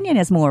 Linda Kenyon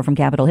has more from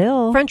Capitol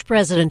Hill. French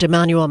President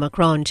Emmanuel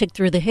Macron ticked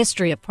through the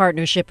history of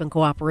partnership and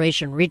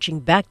cooperation, reaching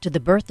back to the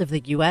birth of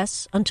the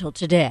U.S. until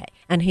today.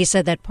 And he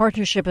said that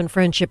partnership and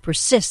friendship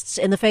persists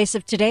in the face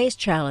of today's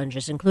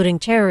challenges, including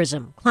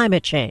terrorism,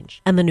 climate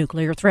change, and the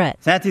nuclear threat.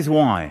 That is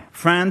why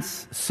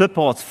France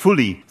supports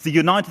fully the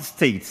United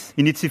States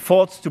in its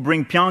efforts to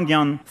bring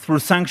Pyongyang through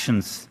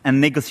sanctions and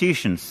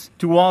negotiations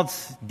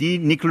towards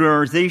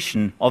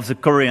denuclearization of the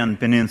Korean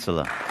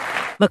Peninsula.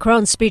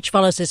 Macron's speech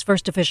follows his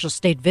first official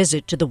state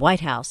visit to the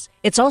White House.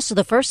 It's also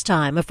the first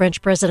time a French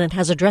president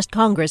has addressed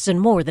Congress in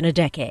more than a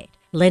decade.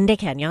 Linda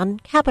Kenyon,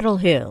 Capitol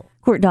Hill.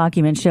 Court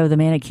documents show the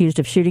man accused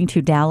of shooting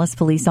two Dallas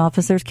police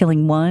officers,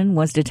 killing one,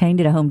 was detained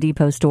at a Home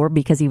Depot store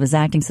because he was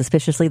acting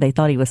suspiciously. They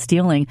thought he was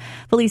stealing.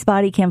 Police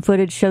body cam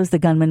footage shows the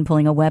gunman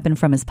pulling a weapon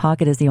from his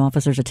pocket as the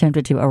officers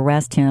attempted to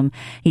arrest him.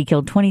 He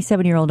killed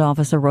 27-year-old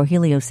Officer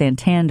Rogelio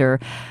Santander.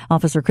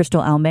 Officer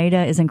Crystal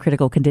Almeida is in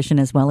critical condition,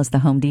 as well as the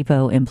Home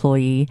Depot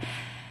employee.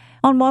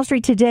 On Wall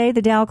Street today,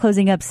 the Dow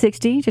closing up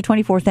 60 to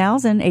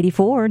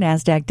 24,084.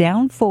 NASDAQ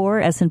down 4.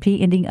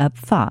 S&P ending up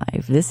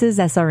 5. This is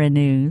SRN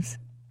News.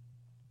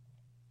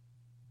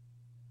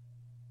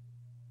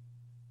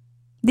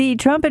 The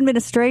Trump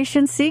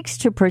administration seeks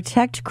to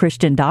protect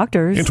Christian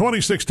doctors. In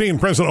 2016,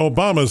 President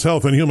Obama's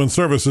Health and Human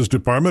Services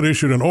Department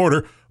issued an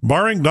order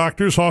barring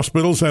doctors,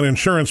 hospitals, and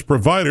insurance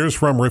providers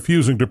from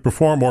refusing to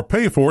perform or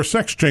pay for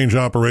sex change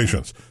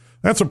operations.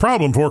 That's a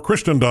problem for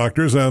Christian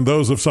doctors and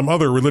those of some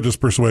other religious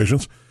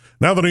persuasions.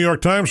 Now the New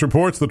York Times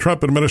reports the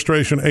Trump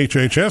administration,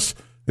 HHS,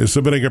 is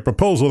submitting a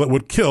proposal that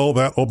would kill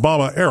that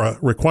Obama-era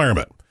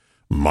requirement.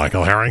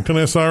 Michael Harrington,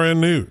 SRN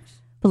News.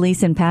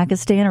 Police in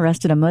Pakistan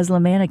arrested a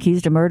Muslim man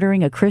accused of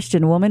murdering a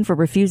Christian woman for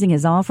refusing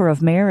his offer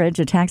of marriage.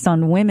 Attacks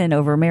on women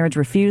over marriage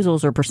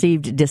refusals or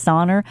perceived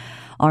dishonor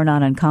are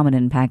not uncommon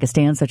in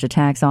Pakistan. Such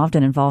attacks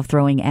often involve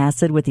throwing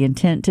acid with the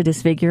intent to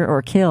disfigure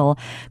or kill.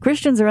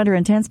 Christians are under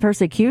intense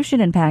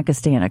persecution in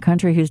Pakistan, a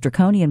country whose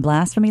draconian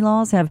blasphemy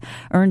laws have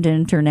earned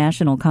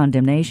international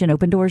condemnation.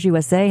 Open Doors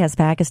USA has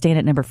Pakistan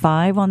at number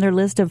 5 on their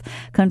list of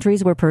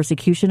countries where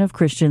persecution of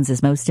Christians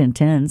is most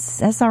intense.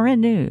 SRN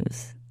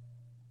News.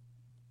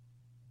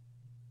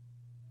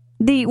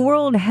 The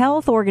World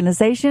Health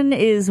Organization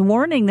is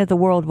warning that the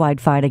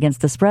worldwide fight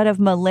against the spread of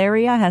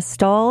malaria has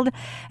stalled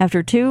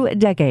after 2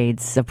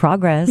 decades of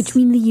progress.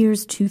 Between the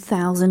years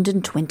 2000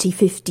 and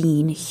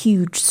 2015,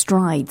 huge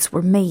strides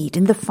were made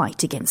in the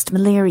fight against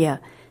malaria.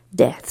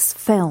 Deaths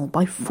fell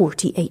by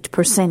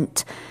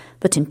 48%.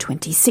 But in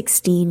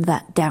 2016,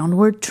 that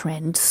downward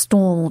trend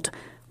stalled.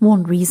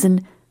 One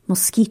reason: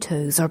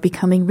 Mosquitoes are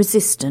becoming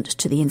resistant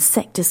to the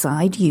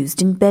insecticide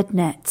used in bed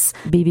nets.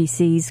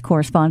 BBC's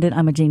correspondent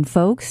Imogene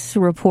Folks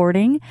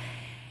reporting.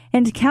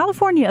 And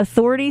California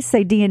authorities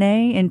say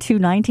DNA in two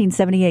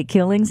 1978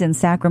 killings in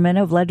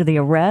Sacramento have led to the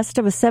arrest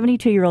of a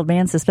 72-year-old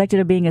man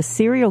suspected of being a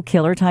serial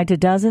killer tied to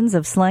dozens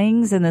of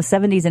slayings in the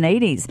 70s and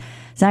 80s.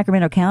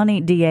 Sacramento County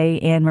DA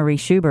Anne Marie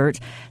Schubert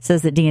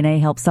says that DNA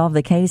helped solve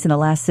the case in the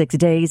last 6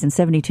 days, and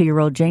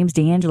 72-year-old James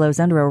D'Angelo is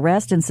under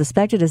arrest and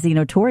suspected as the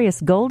notorious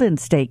Golden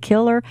State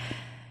Killer.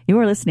 You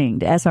are listening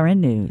to SRN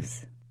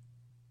News.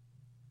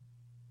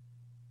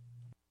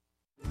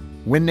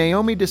 When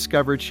Naomi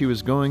discovered she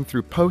was going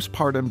through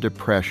postpartum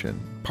depression,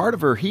 part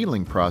of her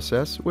healing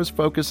process was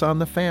focus on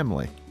the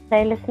family.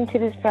 I listen to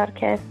this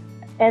broadcast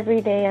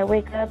every day. I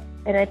wake up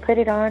and I put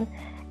it on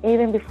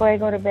even before I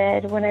go to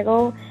bed. When I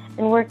go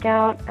and work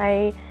out,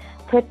 I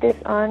put this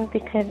on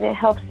because it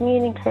helps me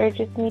and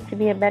encourages me to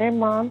be a better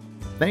mom.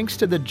 Thanks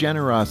to the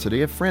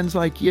generosity of friends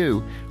like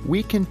you,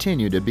 we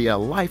continue to be a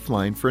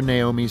lifeline for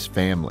Naomi's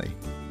family.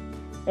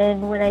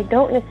 And when I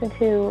don't listen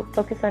to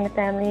Focus on the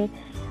Family,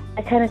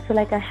 I kind of feel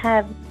like I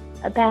have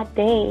a bad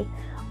day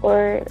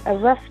or a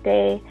rough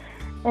day.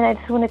 And I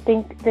just want to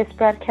thank this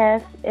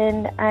broadcast,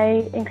 and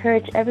I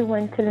encourage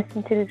everyone to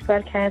listen to this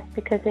broadcast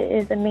because it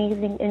is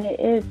amazing and it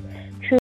is